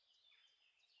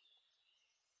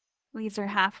 These are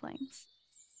halflings.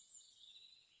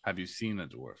 Have you seen a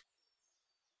dwarf?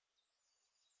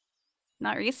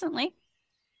 Not recently.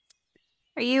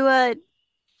 Are you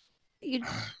you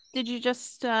did you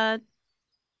just you and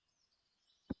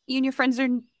your friends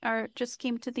are just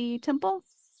came to the temple?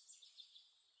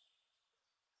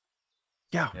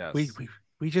 Yeah, Yes.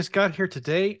 we just got here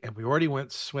today and we already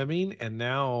went swimming and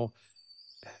now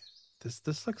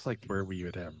this looks like where we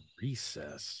would have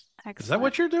recess. Excellent. Is that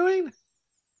what you're doing?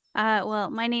 Well,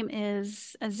 my name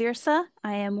is Azirsa.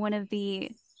 I am one of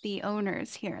the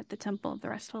owners here at the Temple of the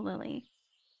Restful Lily.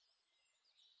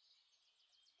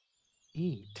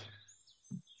 Neat.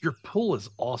 Your pool is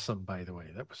awesome, by the way.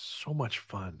 That was so much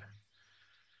fun.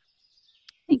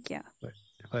 Thank you.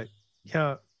 But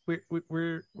yeah,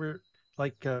 we're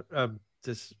like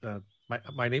this.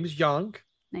 My name is Yonk,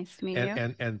 Nice to meet and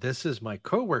you. and this is my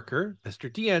coworker,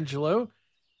 Mr. DeAngelo,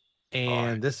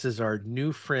 and this is our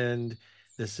new friend.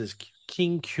 This is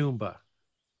King Kyumba.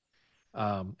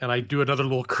 And I do another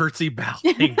little curtsy bow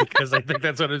thing because I think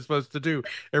that's what I'm supposed to do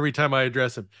every time I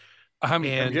address him. I'm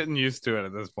And- getting used to it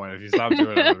at this point. If you stop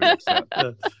doing it, I'll be upset.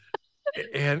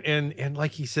 And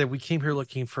like he said, we came here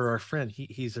looking for our friend.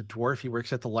 He's a dwarf. He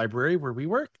works at the library where we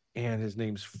work, and his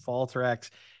name's Falthrax.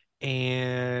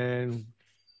 And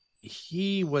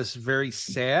he was very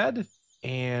sad,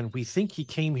 and we think he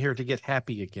came here to get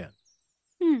happy again.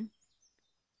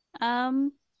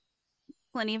 Um,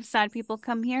 Plenty of sad people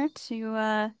come here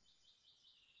to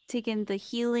take in the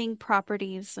healing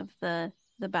properties of the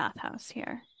bathhouse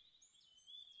here.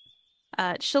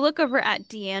 She'll look over at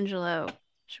DeAngelo.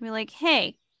 She'll be like,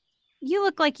 "Hey, you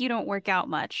look like you don't work out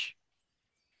much."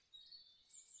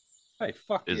 Hey,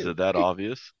 fuck Is you. it that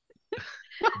obvious?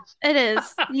 It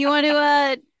is. You want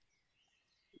to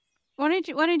why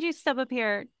don't you step up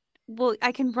here? Well,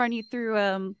 I can run you through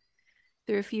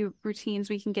a few routines.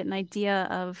 We can get an idea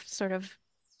of sort of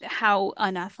how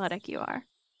unathletic you are.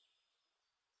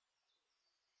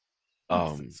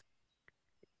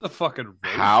 The fucking roast.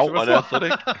 How What's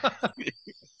unathletic?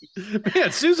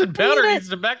 Man, Susan Powder get a- needs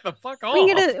to back the fuck off. We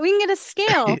can get a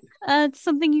scale. It's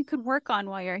something you could work on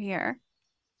while you're here.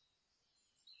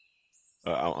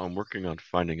 I'm working on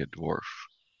finding a dwarf.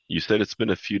 You said it's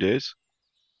been a few days?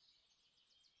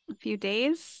 A few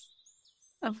days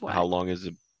of what? How long is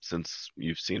it since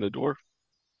you've seen a dwarf?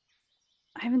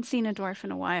 I haven't seen a dwarf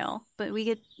in a while, but we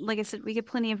get, like I said, we get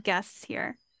plenty of guests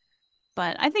here.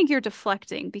 But I think you're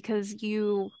deflecting because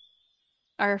you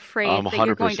are afraid I'm that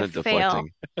you're going to 100% fail.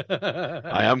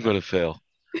 deflecting. I am going to fail.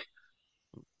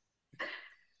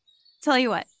 Tell you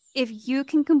what, if you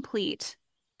can complete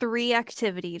 3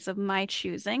 activities of my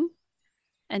choosing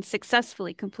and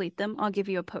successfully complete them, I'll give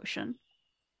you a potion.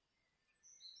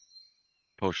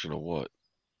 Potion of what?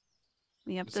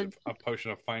 You have Is to. it a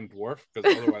potion of find dwarf?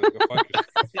 Because otherwise, go fuck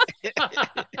yourself.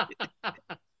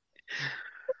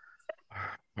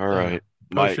 All right.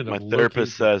 My Potion of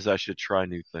therapist location. says I should try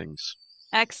new things.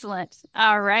 Excellent.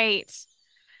 All right.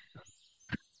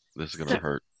 This is going to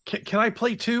hurt. Can I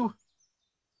play too?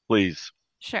 Please.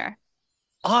 Sure.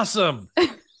 Awesome.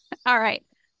 All right.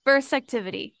 First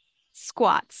activity,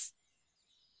 squats.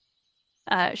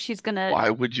 She's gonna. Why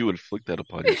would you inflict that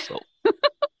upon yourself?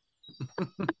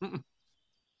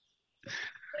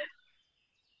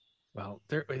 Well,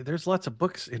 there's lots of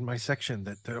books in my section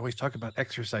that always talk about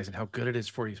exercise and how good it is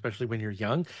for you, especially when you're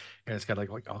young. And it's got like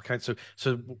all kinds.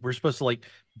 So we're supposed to like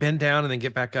bend down and then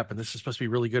get back up, and this is supposed to be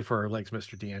really good for our legs,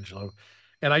 Mr. DeAngelo.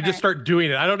 And I just start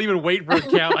doing it. I don't even wait for a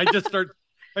count. I just start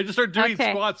doing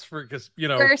Okay. squats because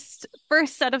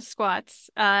First set of squats.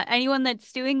 Anyone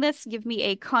that's doing this, give me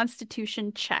a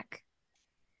Constitution check.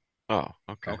 Oh,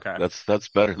 okay. Okay. That's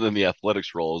better than the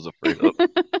athletics roll I was afraid of.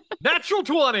 natural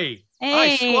 20.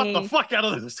 I squat the Hey. fuck out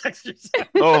of this exercise.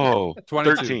 Oh,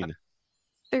 22. 13.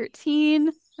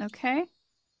 13. Okay.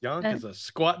 Yonk is a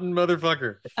squatting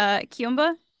motherfucker.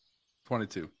 Kyumba.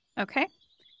 22. Okay.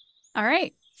 All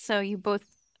right. So you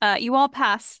all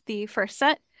pass the first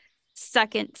set.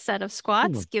 Second set of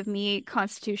squats. Give me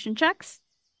Constitution checks.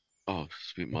 Oh,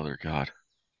 sweet mother God.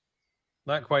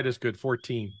 Not quite as good.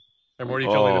 14. I'm already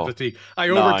feeling the Oh, fatigue. I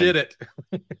 9. overdid it.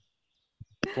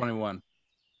 21.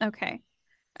 Okay.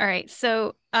 All right.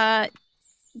 So,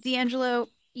 DeAngelo,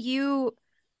 you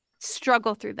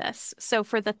struggle through this. So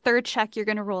for the third check, you're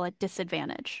going to roll at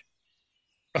disadvantage.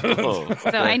 Oh, So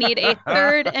okay. I need a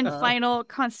third and final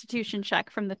Constitution check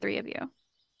from the three of you.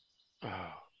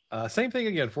 Same thing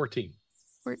again. 14.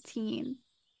 14.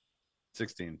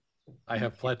 16. I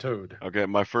have plateaued. Okay,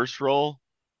 my first roll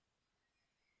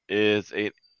is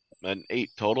an 8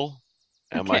 total,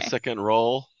 and my Okay. second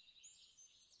roll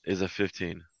is a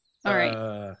 15. All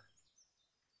right.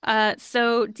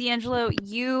 So DeAngelo,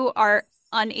 you are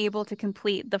unable to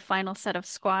complete the final set of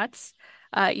squats.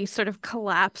 You sort of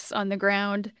collapse on the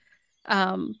ground.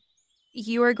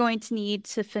 You are going to need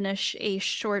to finish a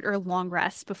short or long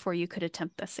rest before you could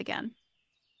attempt this again.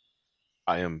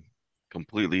 I am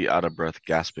completely out of breath,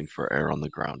 gasping for air on the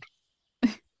ground.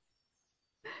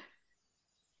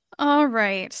 All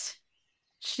right.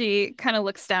 She kind of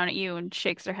looks down at you and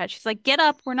shakes her head. She's like, "Get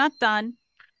up, we're not done."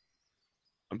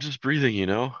 I'm just breathing, you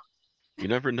know? You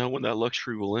never know when that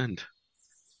luxury will end.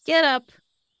 Get up.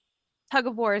 Tug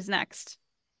of war is next.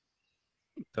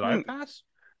 Did I pass?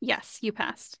 Yes, you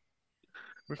passed.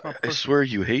 Where's my I person? swear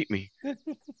you hate me.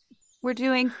 We're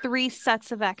doing 3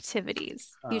 sets of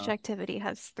activities. Each Oh. activity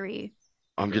has 3.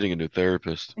 I'm getting a new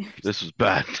therapist. This is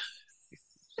bad.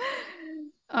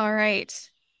 All right.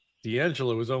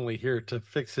 DeAngelo was only here to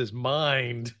fix his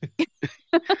mind.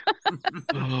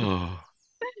 Oh,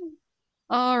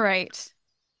 All right.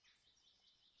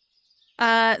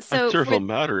 I'm So sure for it'll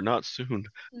matter, not soon.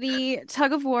 the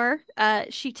tug of war,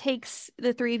 she takes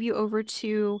the 3 of you over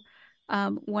to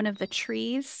one of the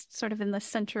trees, sort of in the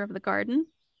center of the garden.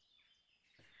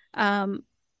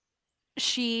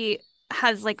 She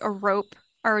has like a rope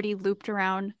already looped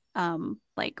around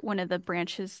like one of the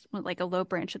branches, like a low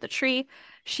branch of the tree.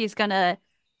 She's gonna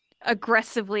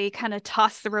aggressively kind of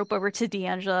toss the rope over to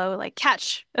DeAngelo, like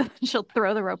catch. She'll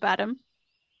throw the rope at him.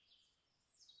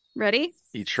 Ready?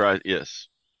 He tried, yes.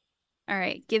 All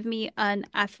right, give me an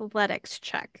athletics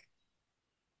check.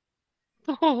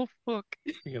 Oh, fuck.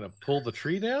 You're gonna pull the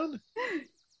tree down?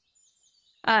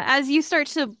 As you start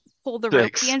to pull the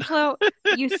rope, 6. DeAngelo,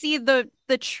 you see the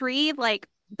tree, like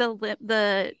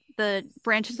the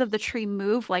branches of the tree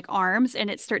move like arms, and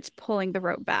it starts pulling the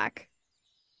rope back.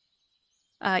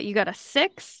 You got a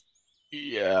 6.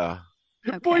 Yeah.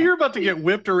 Boy, Okay. you're about to get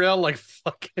whipped around like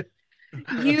fucking.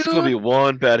 It's gonna be You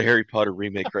one bad Harry Potter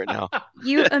remake right now.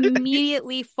 you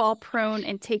immediately fall prone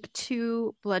and take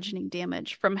 2 bludgeoning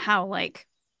damage from how like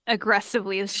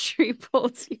aggressively this tree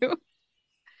pulls you.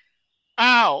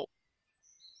 Ow!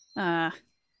 Uh,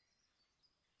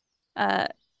 uh,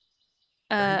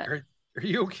 Are, uh, are, are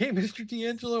you okay, Mr.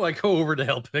 DeAngelo? I go over to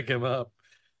help pick him up.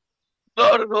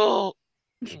 Not at all.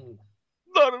 Oh.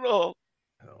 Not at all.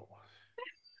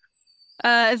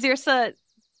 Zirsa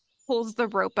pulls the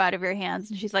rope out of your hands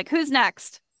and she's like, "Who's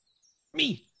next?"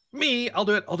 Me. I'll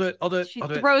do it. I'll do it. I'll do it. She I'll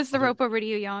do it. throws the I'll do rope over to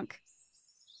you, Yonk.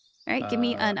 All right, give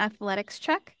me an athletics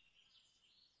check.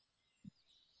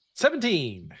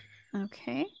 17.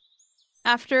 Okay.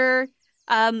 After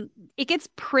it gets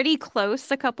pretty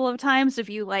close a couple of times of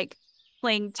you like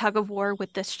playing tug of war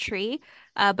with this tree,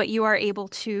 but you are able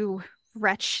to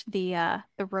wrench the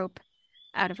rope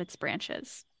out of its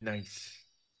branches. Nice.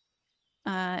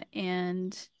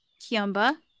 And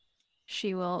Kyumba,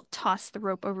 she will toss the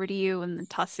rope over to you and then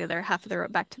toss the other half of the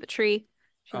rope back to the tree.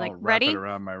 She's I'll like, wrap it "Ready?"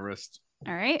 around my wrist.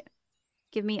 All right.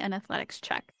 Give me an athletics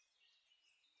check.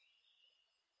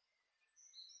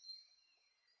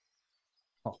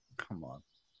 Oh, come on.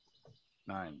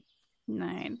 9.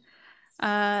 9.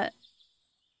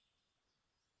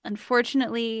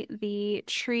 Unfortunately, the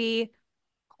tree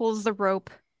pulls the rope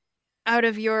out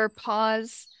of your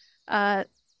paws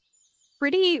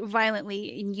pretty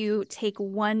violently, and you take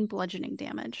 1 bludgeoning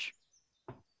damage.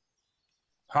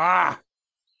 Ha!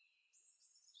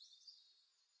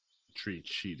 Tree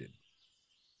cheated.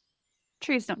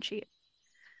 Trees don't cheat.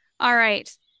 All right.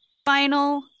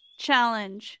 Final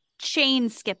challenge. Chain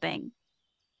skipping.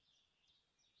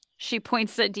 She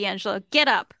points at DeAngelo. Get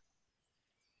up.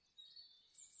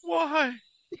 Why?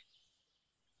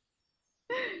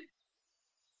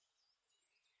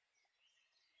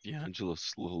 DeAngelo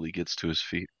slowly gets to his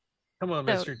feet. Come on,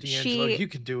 So Mr. DeAngelo, you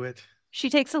can do it. She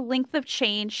takes a length of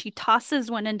chain. She tosses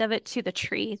one end of it to the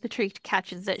tree. The tree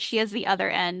catches it. She has the other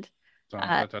end.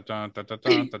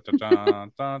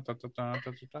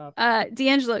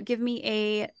 DeAngelo, give me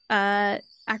a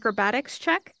acrobatics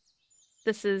check.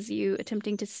 This is you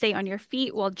attempting to stay on your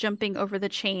feet while jumping over the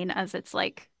chain as it's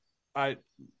like.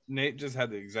 Nate just had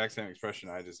the exact same expression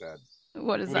I just had.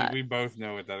 What is that? We both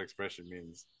know what that expression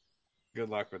means. Good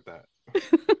luck with that.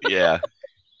 Yeah.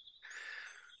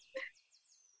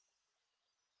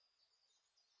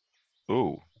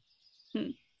 Ooh. Hmm.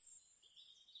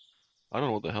 I don't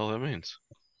know what the hell that means.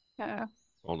 Uh,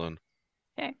 Hold on.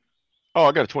 Okay. Oh,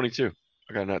 I got a 22.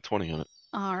 I got a nat 20 on it.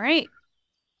 All right.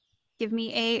 Give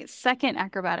me a second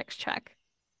acrobatics check.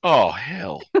 Oh,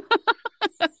 hell.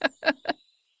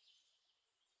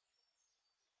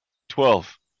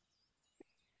 12.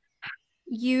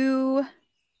 You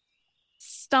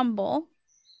stumble,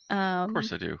 Of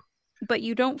course I do. but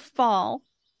you don't fall.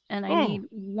 And I Oh. need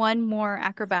 1 more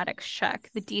acrobatics check.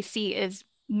 The DC is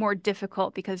more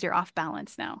difficult because you're off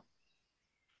balance now.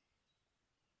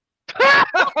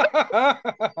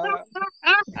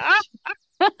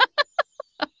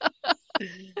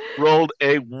 Rolled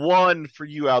a 1 for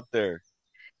you out there.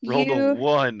 Rolled a You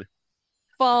 1.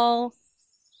 fall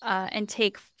and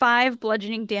take 5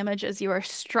 bludgeoning damage as you are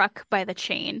struck by the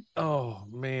chain. Oh,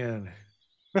 man.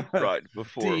 Right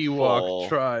before DeWalk fall.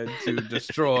 tried to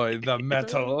destroy the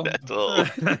metal.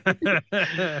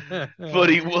 But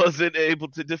he wasn't able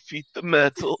to defeat the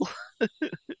metal.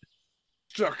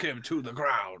 Struck him to the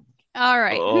ground. All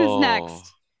right, who's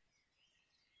next?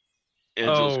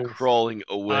 Angel's crawling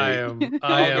away. I'll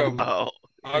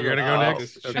You're gonna go out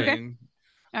next? this Okay. chain.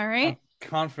 All right. I'm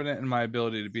confident in my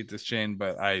ability to beat this chain,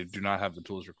 but I do not have the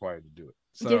tools required to do it.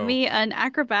 So Give me an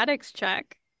acrobatics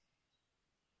check.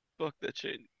 Fuck that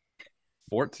chain.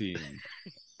 14.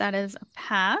 That is a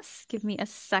pass. Give me a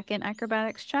second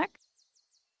acrobatics check.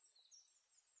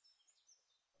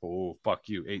 Oh, fuck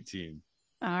you. 18.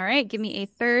 All right, give me a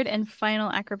third and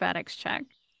final acrobatics check.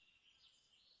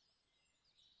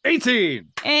 18.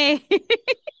 Hey,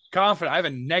 Confident. I have a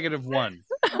 -1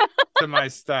 to my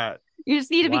stat. you just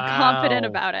need to be confident Wow.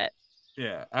 about it.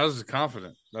 Yeah, I was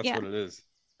confident. That's Yeah. what it is.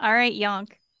 All right,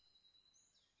 Yonk.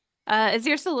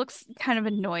 Azirsa looks kind of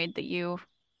annoyed that you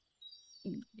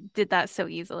did that so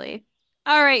easily.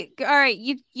 All right,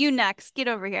 you next. Get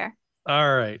over here.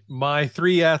 All right. My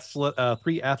three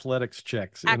athletics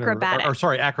checks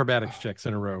acrobatics checks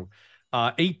in a row.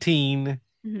 18,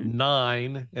 Mhm.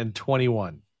 9, and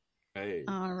 21. Hey.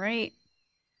 All right.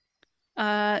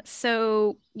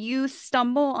 So you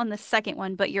stumble on the second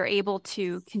one, but you're able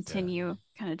to continue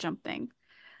kind of jumping.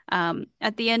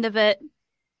 At the end of it,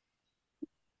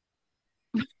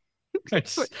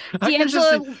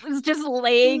 DeAngelo is just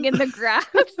laying in the grass.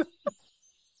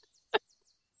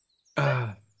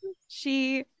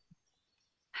 She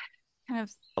kind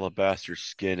of Alabaster's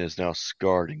skin is now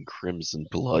scarred in crimson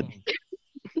blood.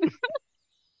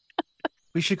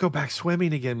 We should go back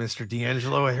swimming again, Mr.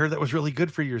 DeAngelo. I heard that was really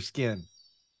good for your skin.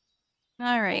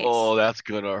 all right. Oh, that's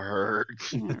gonna hurt.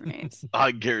 All right.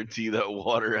 I guarantee that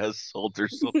water has salt or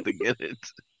something in it.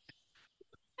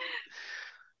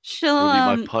 She'll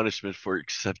It'll be my punishment for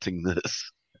accepting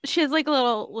this. she has like a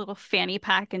little fanny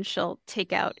pack, and she'll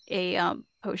take out a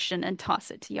potion and toss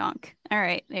it to Yonk. All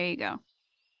right, there you go.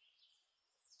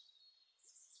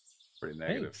 Pretty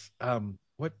negative. Thanks.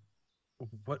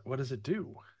 What does it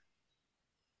do?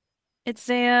 It's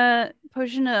a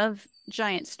potion of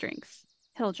giant strength,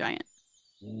 hill giant.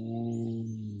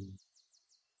 Ooh.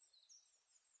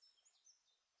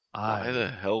 Why the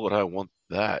hell would I want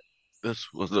that? This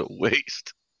was a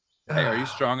waste. Hey, are you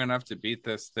strong enough to beat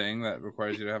this thing that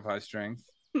requires you to have high strength?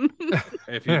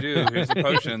 If you do, here's a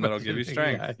potion that'll give you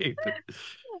strength. Yeah, I hate that.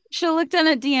 She'll look down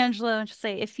at DeAngelo and she'll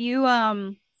say, if you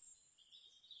want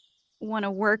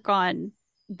to work on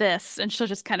this, and she'll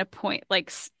just kind of point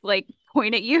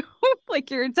point at you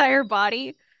like your entire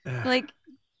body. Like,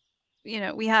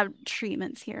 we have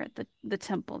treatments here at the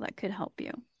temple that could help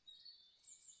you.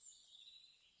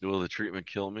 Will the treatment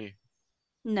kill me?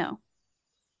 No.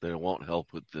 Then it won't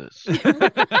help with this.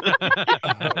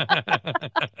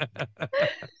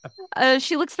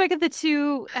 She looks back at the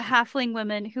two halfling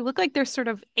women who look like they're sort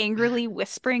of angrily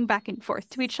whispering back and forth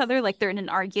to each other, like they're in an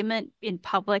argument in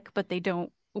public, but they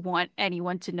don't want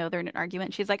anyone to know they're in an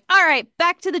argument. She's like, "All right,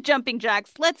 back to the jumping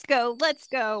jacks. Let's go. Let's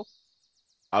go."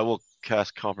 I will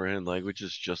cast comprehend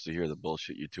languages just to hear the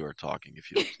bullshit you two are talking if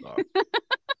you don't stop.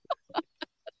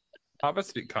 Hobbits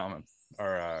speak common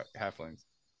or halflings.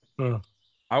 Uh,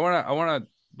 I wanna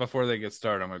before they get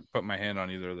started, I'm gonna put my hand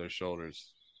on either of their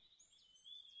shoulders.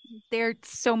 They're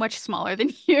so much smaller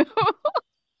than you.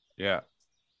 Yeah.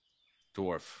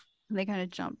 Dwarf. And they kind of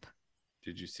jump.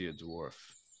 Did you see a dwarf?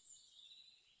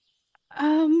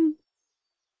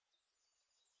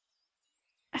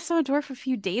 I saw a dwarf a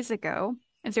few days ago.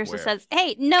 And Zersa Where? says,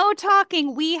 "Hey, no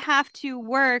talking. We have to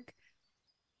work.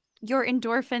 Your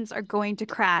endorphins are going to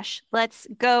crash. Let's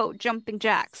go jumping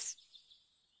jacks."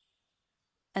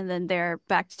 And then they're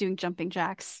back to doing jumping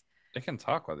jacks. They can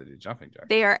talk while they do jumping jacks.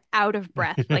 They are out of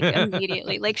breath, like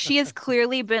immediately. Like she has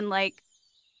clearly been like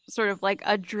sort of like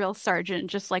a drill sergeant,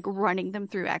 just like running them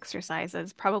through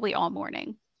exercises, probably all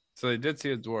morning. So they did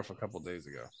see a dwarf a couple days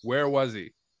ago. Where was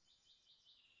he?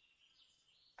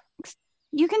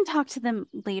 You can talk to them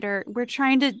later. We're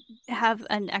trying to have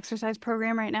an exercise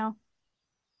program right now.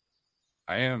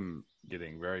 I am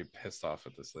getting very pissed off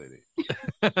at this lady.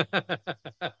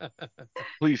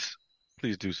 Please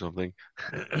do something.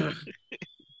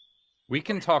 We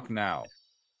can talk now.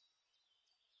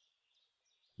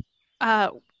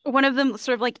 One of them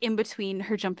sort of like in between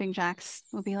her jumping jacks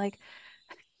will be like,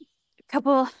 "A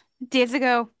couple days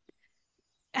ago,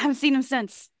 I haven't seen him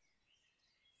since.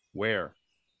 Where?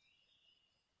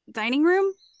 Dining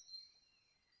room?"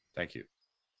 Thank you.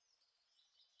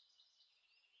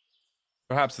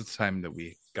 Perhaps it's time that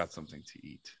we got something to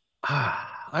eat.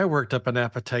 I worked up an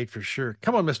appetite for sure.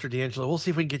 Come on, Mr. DeAngelo. We'll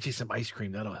see if we can get you some ice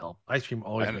cream. That'll help. Ice cream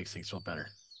always And- makes things feel better.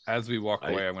 As we walk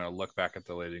away, I'm going to look back at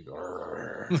the lady and go,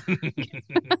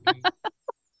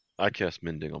 I cast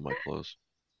mending on my clothes.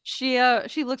 She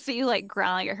looks at you like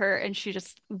growling at her, and she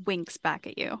just winks back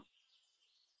at you.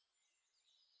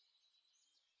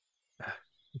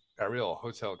 a real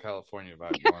Hotel California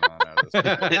vibe going on out of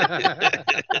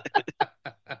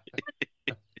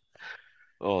this.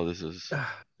 Oh, this is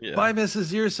yeah. Bye,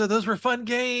 Mrs. Zirsa. Those were fun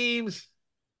games.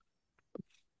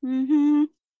 Mm-hmm.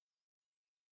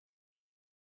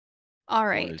 All Boy,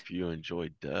 right. if you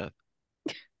enjoyed death.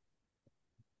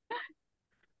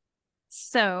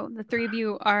 So the three of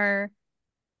you are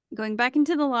going back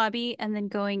into the lobby and then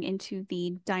going into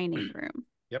the dining room.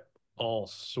 Yep. All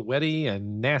sweaty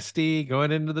and nasty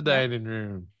going into the dining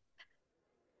room.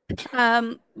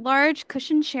 Large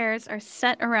cushioned chairs are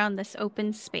set around this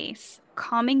open space.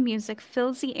 Calming music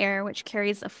fills the air, which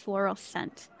carries a floral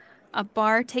scent. A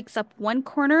bar takes up one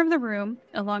corner of the room,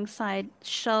 alongside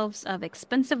shelves of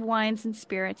expensive wines and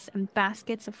spirits and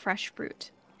baskets of fresh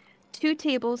fruit. Two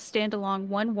tables stand along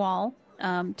one wall,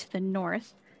 to the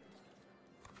north,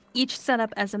 each set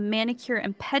up as a manicure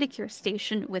and pedicure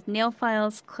station with nail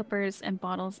files, clippers, and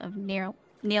bottles of nail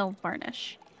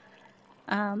varnish.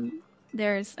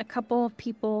 There's a couple of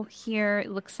people here.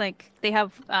 It looks like they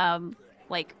have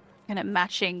like kind of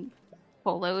matching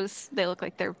polos. They look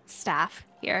like they're staff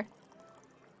here.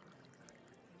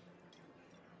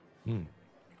 Hmm.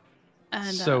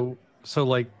 And So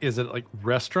like, is it like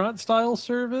restaurant style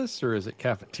service or is it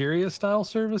cafeteria style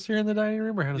service here in the dining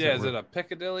room, or how does Yeah, it is work? it a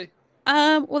Piccadilly?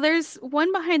 well, there's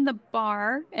one behind the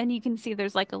bar, and you can see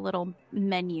there's like a little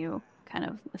menu kind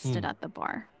of listed at the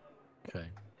bar. Okay.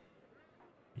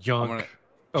 I'm Yonk. gonna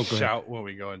Oh, go ahead. shout when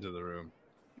we go into the room.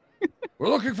 We're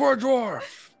looking for a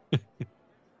dwarf.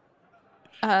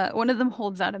 One of them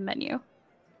holds out a menu.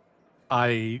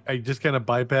 I just kind of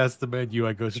bypass the menu.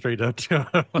 I go straight up to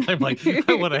him. I'm like,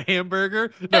 I want a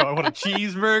hamburger. No, I want a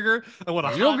cheeseburger. I want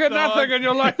a You'll hot get dog. nothing in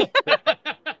your life.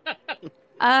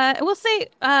 We'll say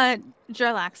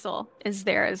Jarlaxle is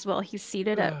there as well. He's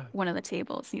seated at one of the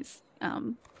tables. He's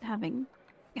having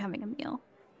a meal.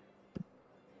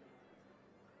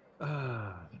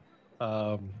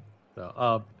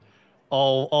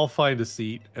 I'll find a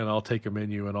seat and I'll take a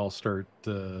menu and I'll start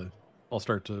to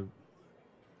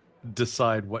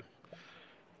decide what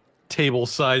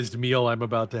table-sized meal I'm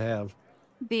about to have.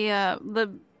 The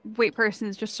wait person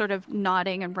is just sort of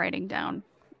nodding and writing down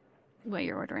what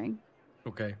you're ordering.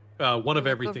 Okay. One of Look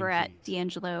everything. over at please.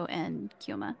 DeAngelo and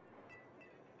Kyumba.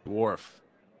 Dwarf.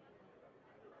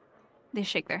 They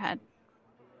shake their head.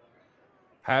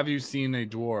 Have you seen a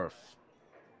dwarf?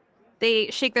 They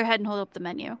shake their head and hold up the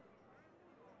menu.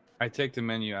 I take the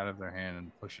menu out of their hand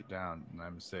and push it down, and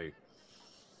I'm say,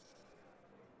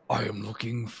 I am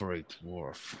looking for a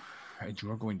dwarf, and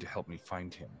you are going to help me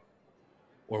find him.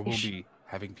 Or we'll be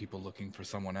having people looking for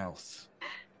someone else.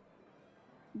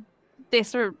 They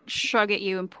sort of shrug at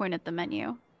you and point at the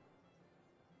menu.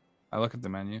 I look at the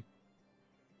menu.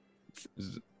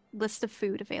 List of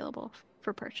food available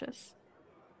for purchase.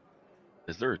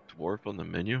 Is there a dwarf on the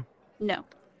menu? No.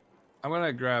 I'm going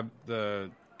to grab the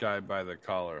guy by the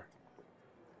collar.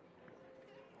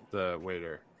 The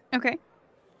waiter. Okay.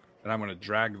 And I'm going to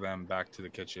drag them back to the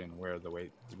kitchen where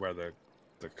the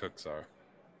cooks are.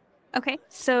 Okay.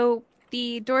 So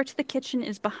the door to the kitchen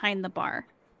is behind the bar.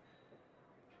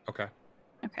 Okay.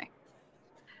 Okay.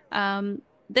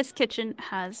 This kitchen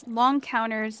has long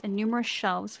counters and numerous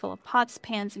shelves full of pots,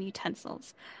 pans, and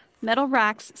utensils. Metal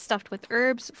racks stuffed with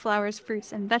herbs, flowers,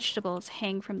 fruits, and vegetables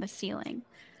hang from the ceiling.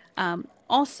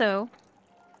 Also,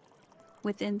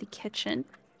 within the kitchen,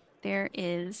 there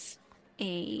is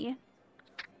a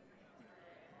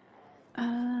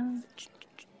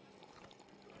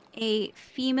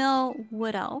female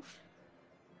wood elf.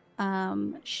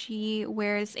 She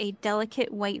wears a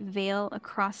delicate white veil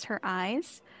across her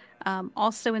eyes.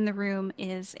 Also in the room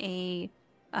is a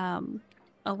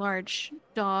large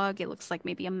dog. It looks like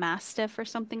maybe a mastiff or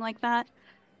something like that.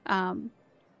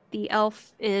 The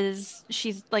elf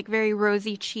she's like very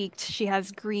rosy cheeked. She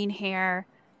has green hair.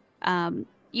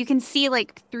 You can see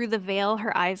like through the veil,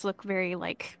 her eyes look very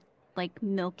like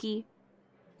milky.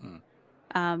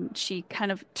 She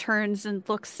kind of turns and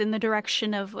looks in the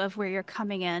direction of where you're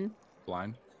coming in.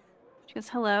 Blind. She goes,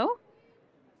 "Hello?"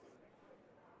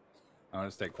 I want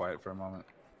to stay quiet for a moment.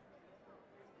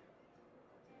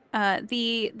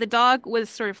 The dog was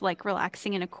sort of like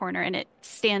relaxing in a corner, and it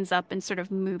stands up and sort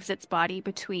of moves its body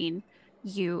between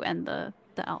you and the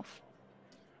elf.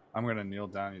 I'm going to kneel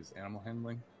down and use animal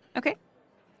handling. Okay.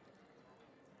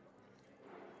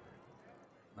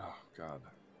 Oh, God.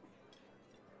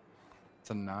 It's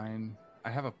a 9. I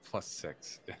have a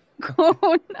 +6.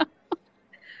 Oh no.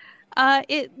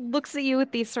 It looks at you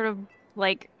with these sort of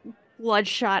like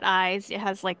bloodshot eyes. It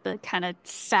has like the kind of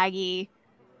saggy,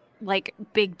 like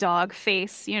big dog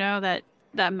face, that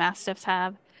mastiffs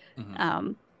have.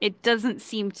 Mm-hmm. It doesn't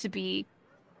seem to be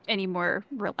any more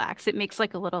relaxed. It makes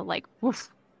like a little like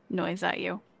woof noise at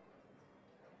you.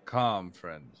 Calm,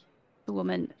 friend.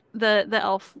 The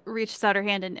elf reaches out her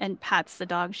hand and pats the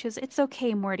dog. She goes, "It's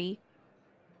okay, Morty.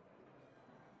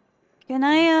 Can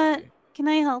I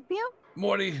help you?"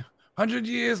 Morty, 100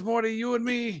 years, Morty, you and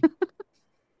me.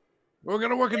 We're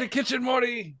going to work in the kitchen,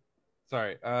 Morty.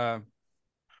 Sorry. I'm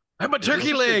a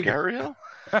turkey leg. Gariel?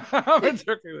 I'm a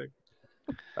turkey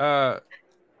leg.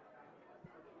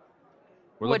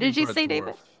 What did you say,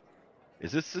 David?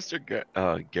 Is this Sister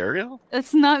Gariel?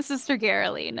 It's not Sister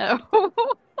Garrely, no.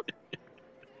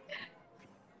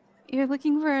 You're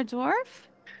looking for a dwarf?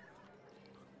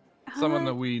 Someone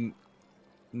that we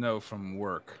know from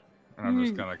work. And I'm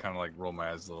just gonna kind of like roll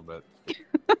my eyes a little bit.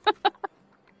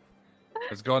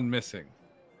 Has gone missing.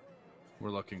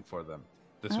 We're looking for them.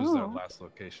 This was their last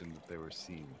location that they were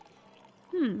seen.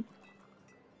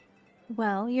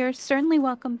 Well, you're certainly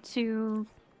welcome to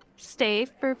stay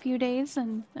for a few days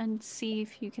and see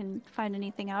if you can find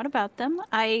anything out about them.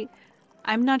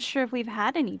 I'm not sure if we've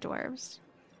had any dwarves.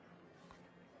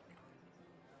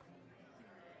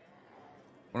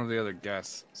 One of the other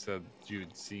guests said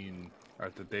you'd seen, or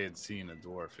that they had seen a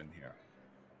dwarf in here.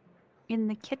 In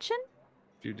the kitchen?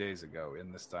 A few days ago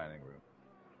in this dining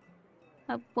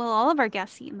room. Well, all of our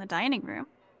guests eat in the dining room.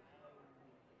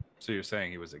 So you're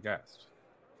saying he was a guest?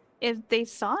 If they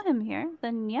saw him here,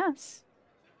 then yes.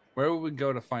 Where would we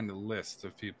go to find a list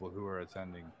of people who are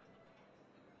attending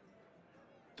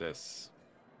this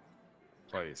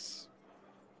place?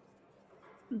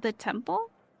 The temple?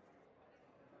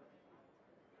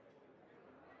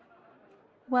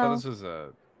 Well, Well, this is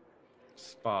a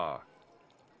spa.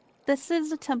 this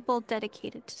is a temple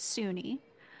dedicated to Suni,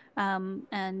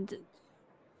 and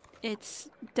its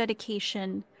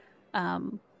dedication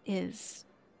is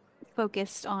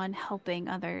focused on helping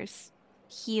others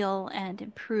heal and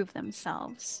improve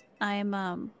themselves.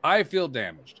 I feel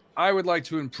damaged. I would like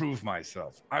to improve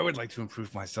myself. I would like to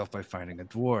improve myself by finding a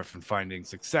dwarf and finding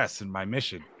success in my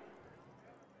mission.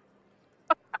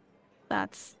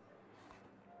 That's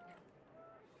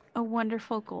a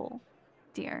wonderful goal,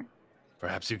 dear.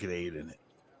 Perhaps you could aid in it.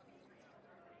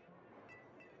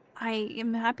 I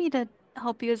am happy to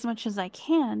help you as much as I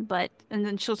can, and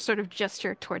then she'll sort of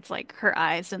gesture towards like her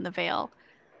eyes in the veil.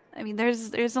 I mean,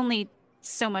 there's only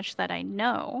so much that I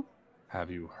know. Have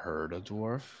you heard a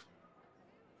dwarf?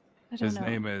 I don't His know.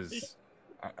 name is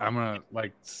I'm gonna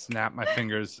like snap my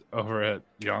fingers over at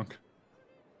Yonk.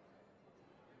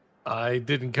 I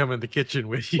didn't come in the kitchen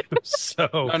with you, so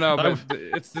No, but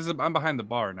I'm behind the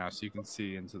bar now, so you can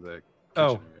see into the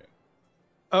Oh. kitchen area.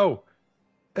 Oh,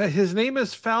 his name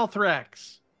is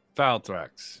Falthrax.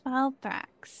 Falthrax.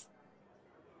 Falthrax.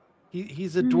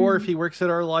 He's a dwarf. He works at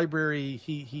our library.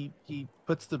 He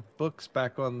puts the books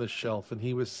back on the shelf, and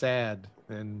he was sad.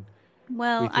 And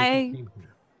Well, we think he came here.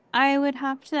 I would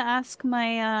have to ask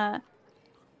my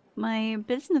my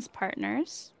business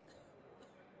partners.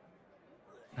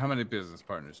 How many business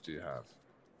partners do you have?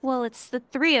 Well, it's the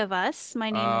three of us. My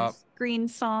name is Green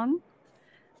Song.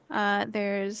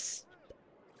 There's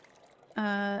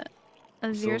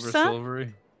Azirsa.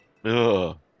 Silvery.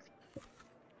 Ugh.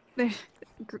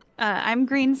 I'm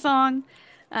Green Song,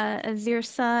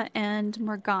 Azirsa, and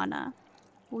Morgana.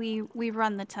 We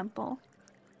run the temple.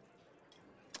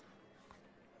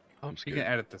 I'm You scared. can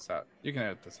edit this out.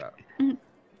 Mhm.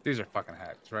 These are fucking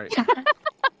hacks, right?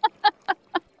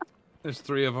 There's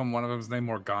three of them. One of them's named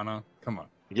Morgana. Come on.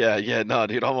 Yeah, no,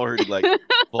 dude, I'm already like,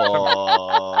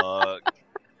 fuck.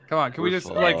 Come on. Can we We're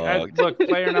just like fucked. look?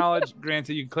 Player knowledge.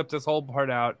 Granted, you can clip this whole part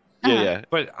out, Yeah.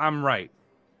 but I'm right.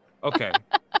 Okay.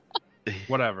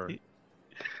 Whatever.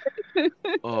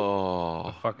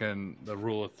 Oh. The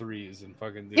rule of threes and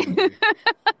fucking D&D.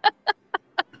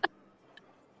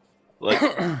 Like,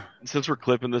 since we're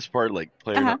clipping this part, like,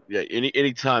 player,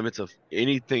 anytime it's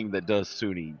anything that does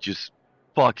Sunni, just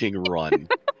fucking run.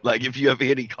 Like, if you have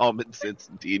any common sense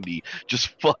in D&D,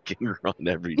 just fucking run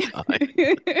every time.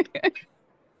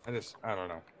 I don't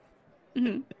know.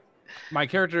 Mhm. My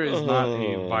character is not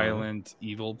a violent,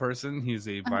 evil person. He's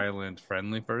a violent,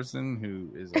 friendly person who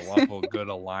is a lawful, good,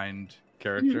 aligned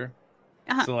character.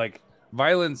 Uh-huh. So, like,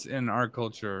 violence in our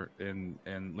culture, in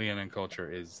Leonin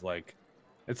culture, is like,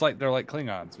 it's like they're like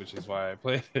Klingons, which is why I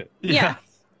played it. Yeah.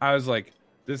 I was like,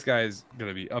 this guy's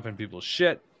gonna be up in people's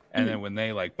shit, and then when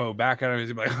they like bow back at him,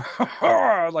 he's gonna be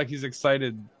like, like he's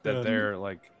excited that they're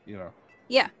like, you know.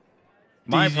 Yeah.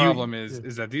 My problem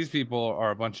is that these people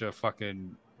are a bunch of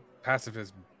fucking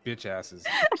pacifist bitch asses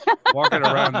walking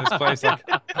around this place like,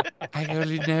 I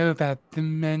already know about the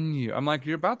menu. I'm like,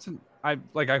 you're about to. I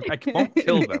won't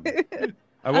kill them.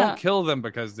 I won't kill them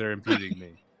because they're impeding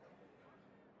me.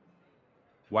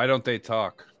 Why don't they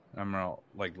talk? I'm gonna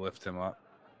like lift him up.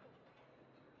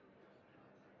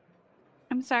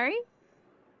 I'm sorry?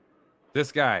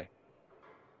 This guy,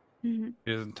 Mhm.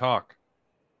 he doesn't talk.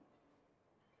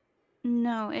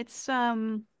 No, it's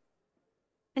part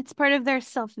of their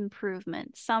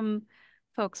self-improvement. Some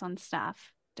folks on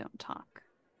staff don't talk.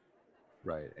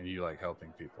 Right, and you like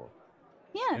helping people.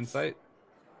 Yes. Insight?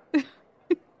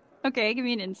 Okay, give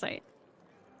me an insight.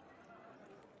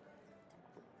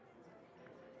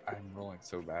 I'm rolling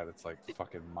so bad, it's like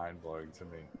fucking mind blowing to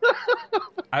me.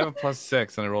 I have a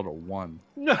 +6 and I rolled a 1.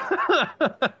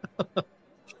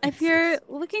 If you're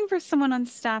looking for someone on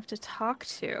staff to talk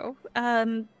to,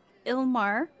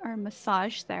 Ilmar, our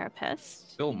massage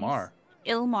therapist. Ilmar?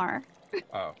 Ilmar.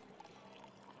 Oh.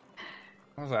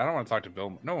 I was like, I don't want to talk to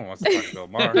Bill. No one wants to talk to Bill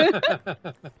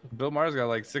Maher. Bill Maher's got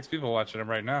like 6 people watching him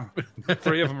right now.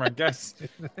 3 of them are guests.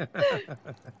 The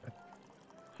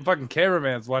fucking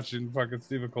cameraman's watching fucking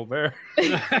Stephen Colbert.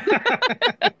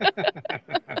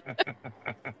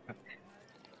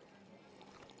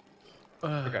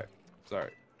 Okay,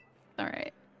 sorry. All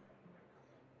right.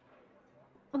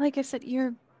 Like I said,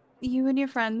 you and your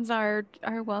friends are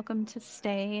welcome to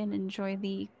stay and enjoy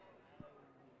the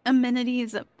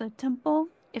amenities of the temple.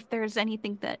 If there's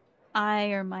anything that I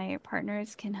or my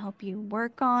partners can help you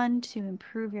work on to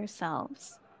improve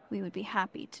yourselves, we would be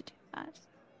happy to do that.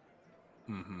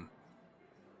 Mm-hmm.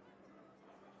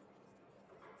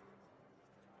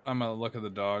 I'm gonna look at the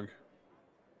dog. It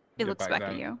Get looks back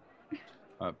at down. you.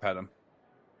 Pet him.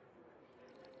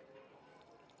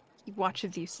 He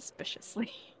watches you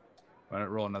suspiciously. Why not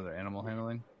roll another animal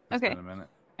handling? Okay. In a minute.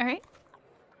 All right.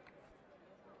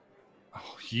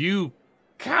 Oh, you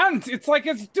can't! It's like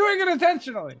it's doing it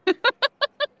intentionally.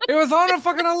 It was on a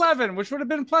fucking 11, which would have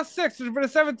been +6, which would have been a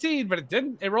 17, but it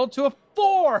didn't. It rolled to a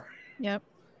 4. Yep.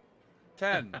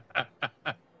 10.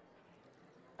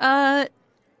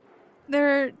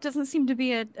 There doesn't seem to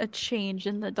be a change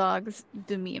in the dog's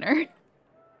demeanor.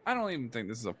 I don't even think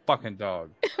this is a fucking dog.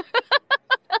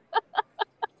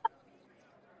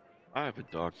 I have a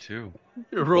dog too.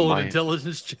 Roll an my-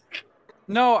 intelligence check.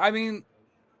 No, I mean,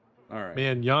 all right.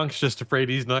 Man, Yonk's just afraid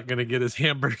he's not going to get his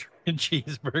hamburger and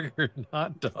cheeseburger and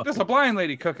hot dog. There's a blind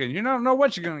lady cooking. You don't know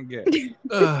what you're gonna get.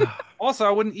 Also,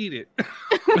 I wouldn't eat it.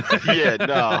 Yeah,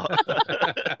 no.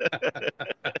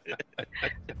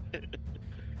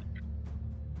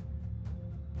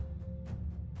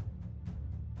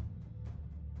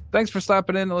 Thanks for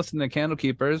stopping in and listening to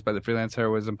Candlekeepers by the Freelance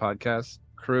Heroism Podcast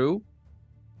crew.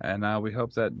 And we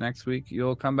hope that next week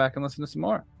you'll come back and listen to some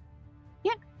more.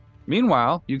 Yeah.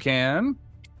 Meanwhile, you can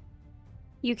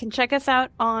check us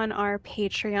out on our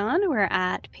Patreon. We're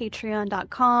at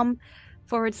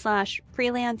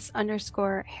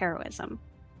patreon.com/freelance_heroism.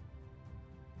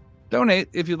 donate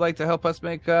if you'd like to help us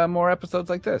make more episodes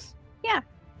like this. Yeah.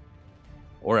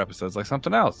 Or episodes like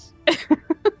something else.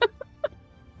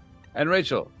 And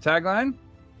Rachel, tagline?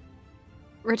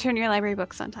 Return your library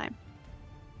books on time.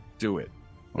 Do it,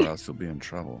 or else you'll be in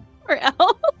trouble. Or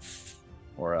else.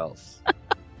 Or else.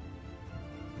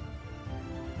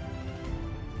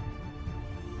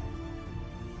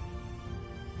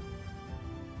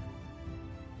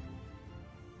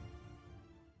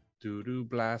 Doo-doo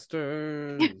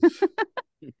blasters.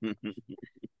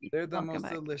 They're the Welcome most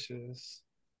back. delicious.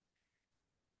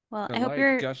 Well, They're I hope like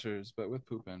you're gushers, but with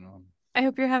poop in them. I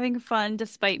hope you're having fun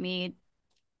despite me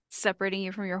separating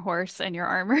you from your horse and your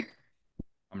armor.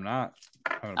 I'm not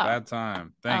having a Oh. bad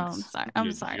time. Oh, I'm Thanks. sorry. I'm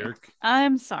you sorry. jerk.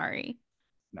 I'm sorry.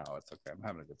 No, it's okay. I'm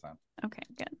having a good time. Okay,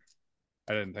 good.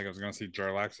 I didn't think I was going to see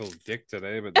Jarlaxle's dick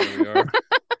today, but there we are.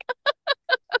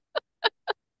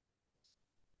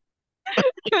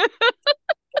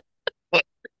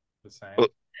 Just saying.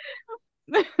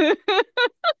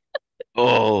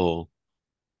 Oh.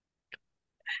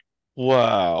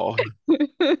 Wow. Who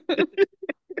would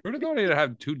have thought he'd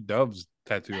have two doves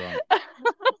tattooed on?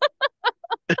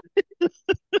 That's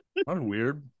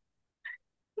weird.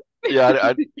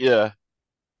 Yeah, yeah.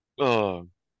 Oh.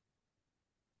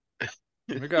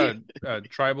 We got a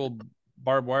tribal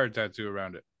barbed wire tattoo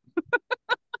around it.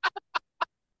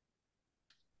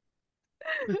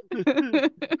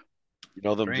 You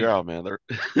know them Strange. drow, man. They're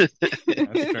That's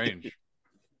strange.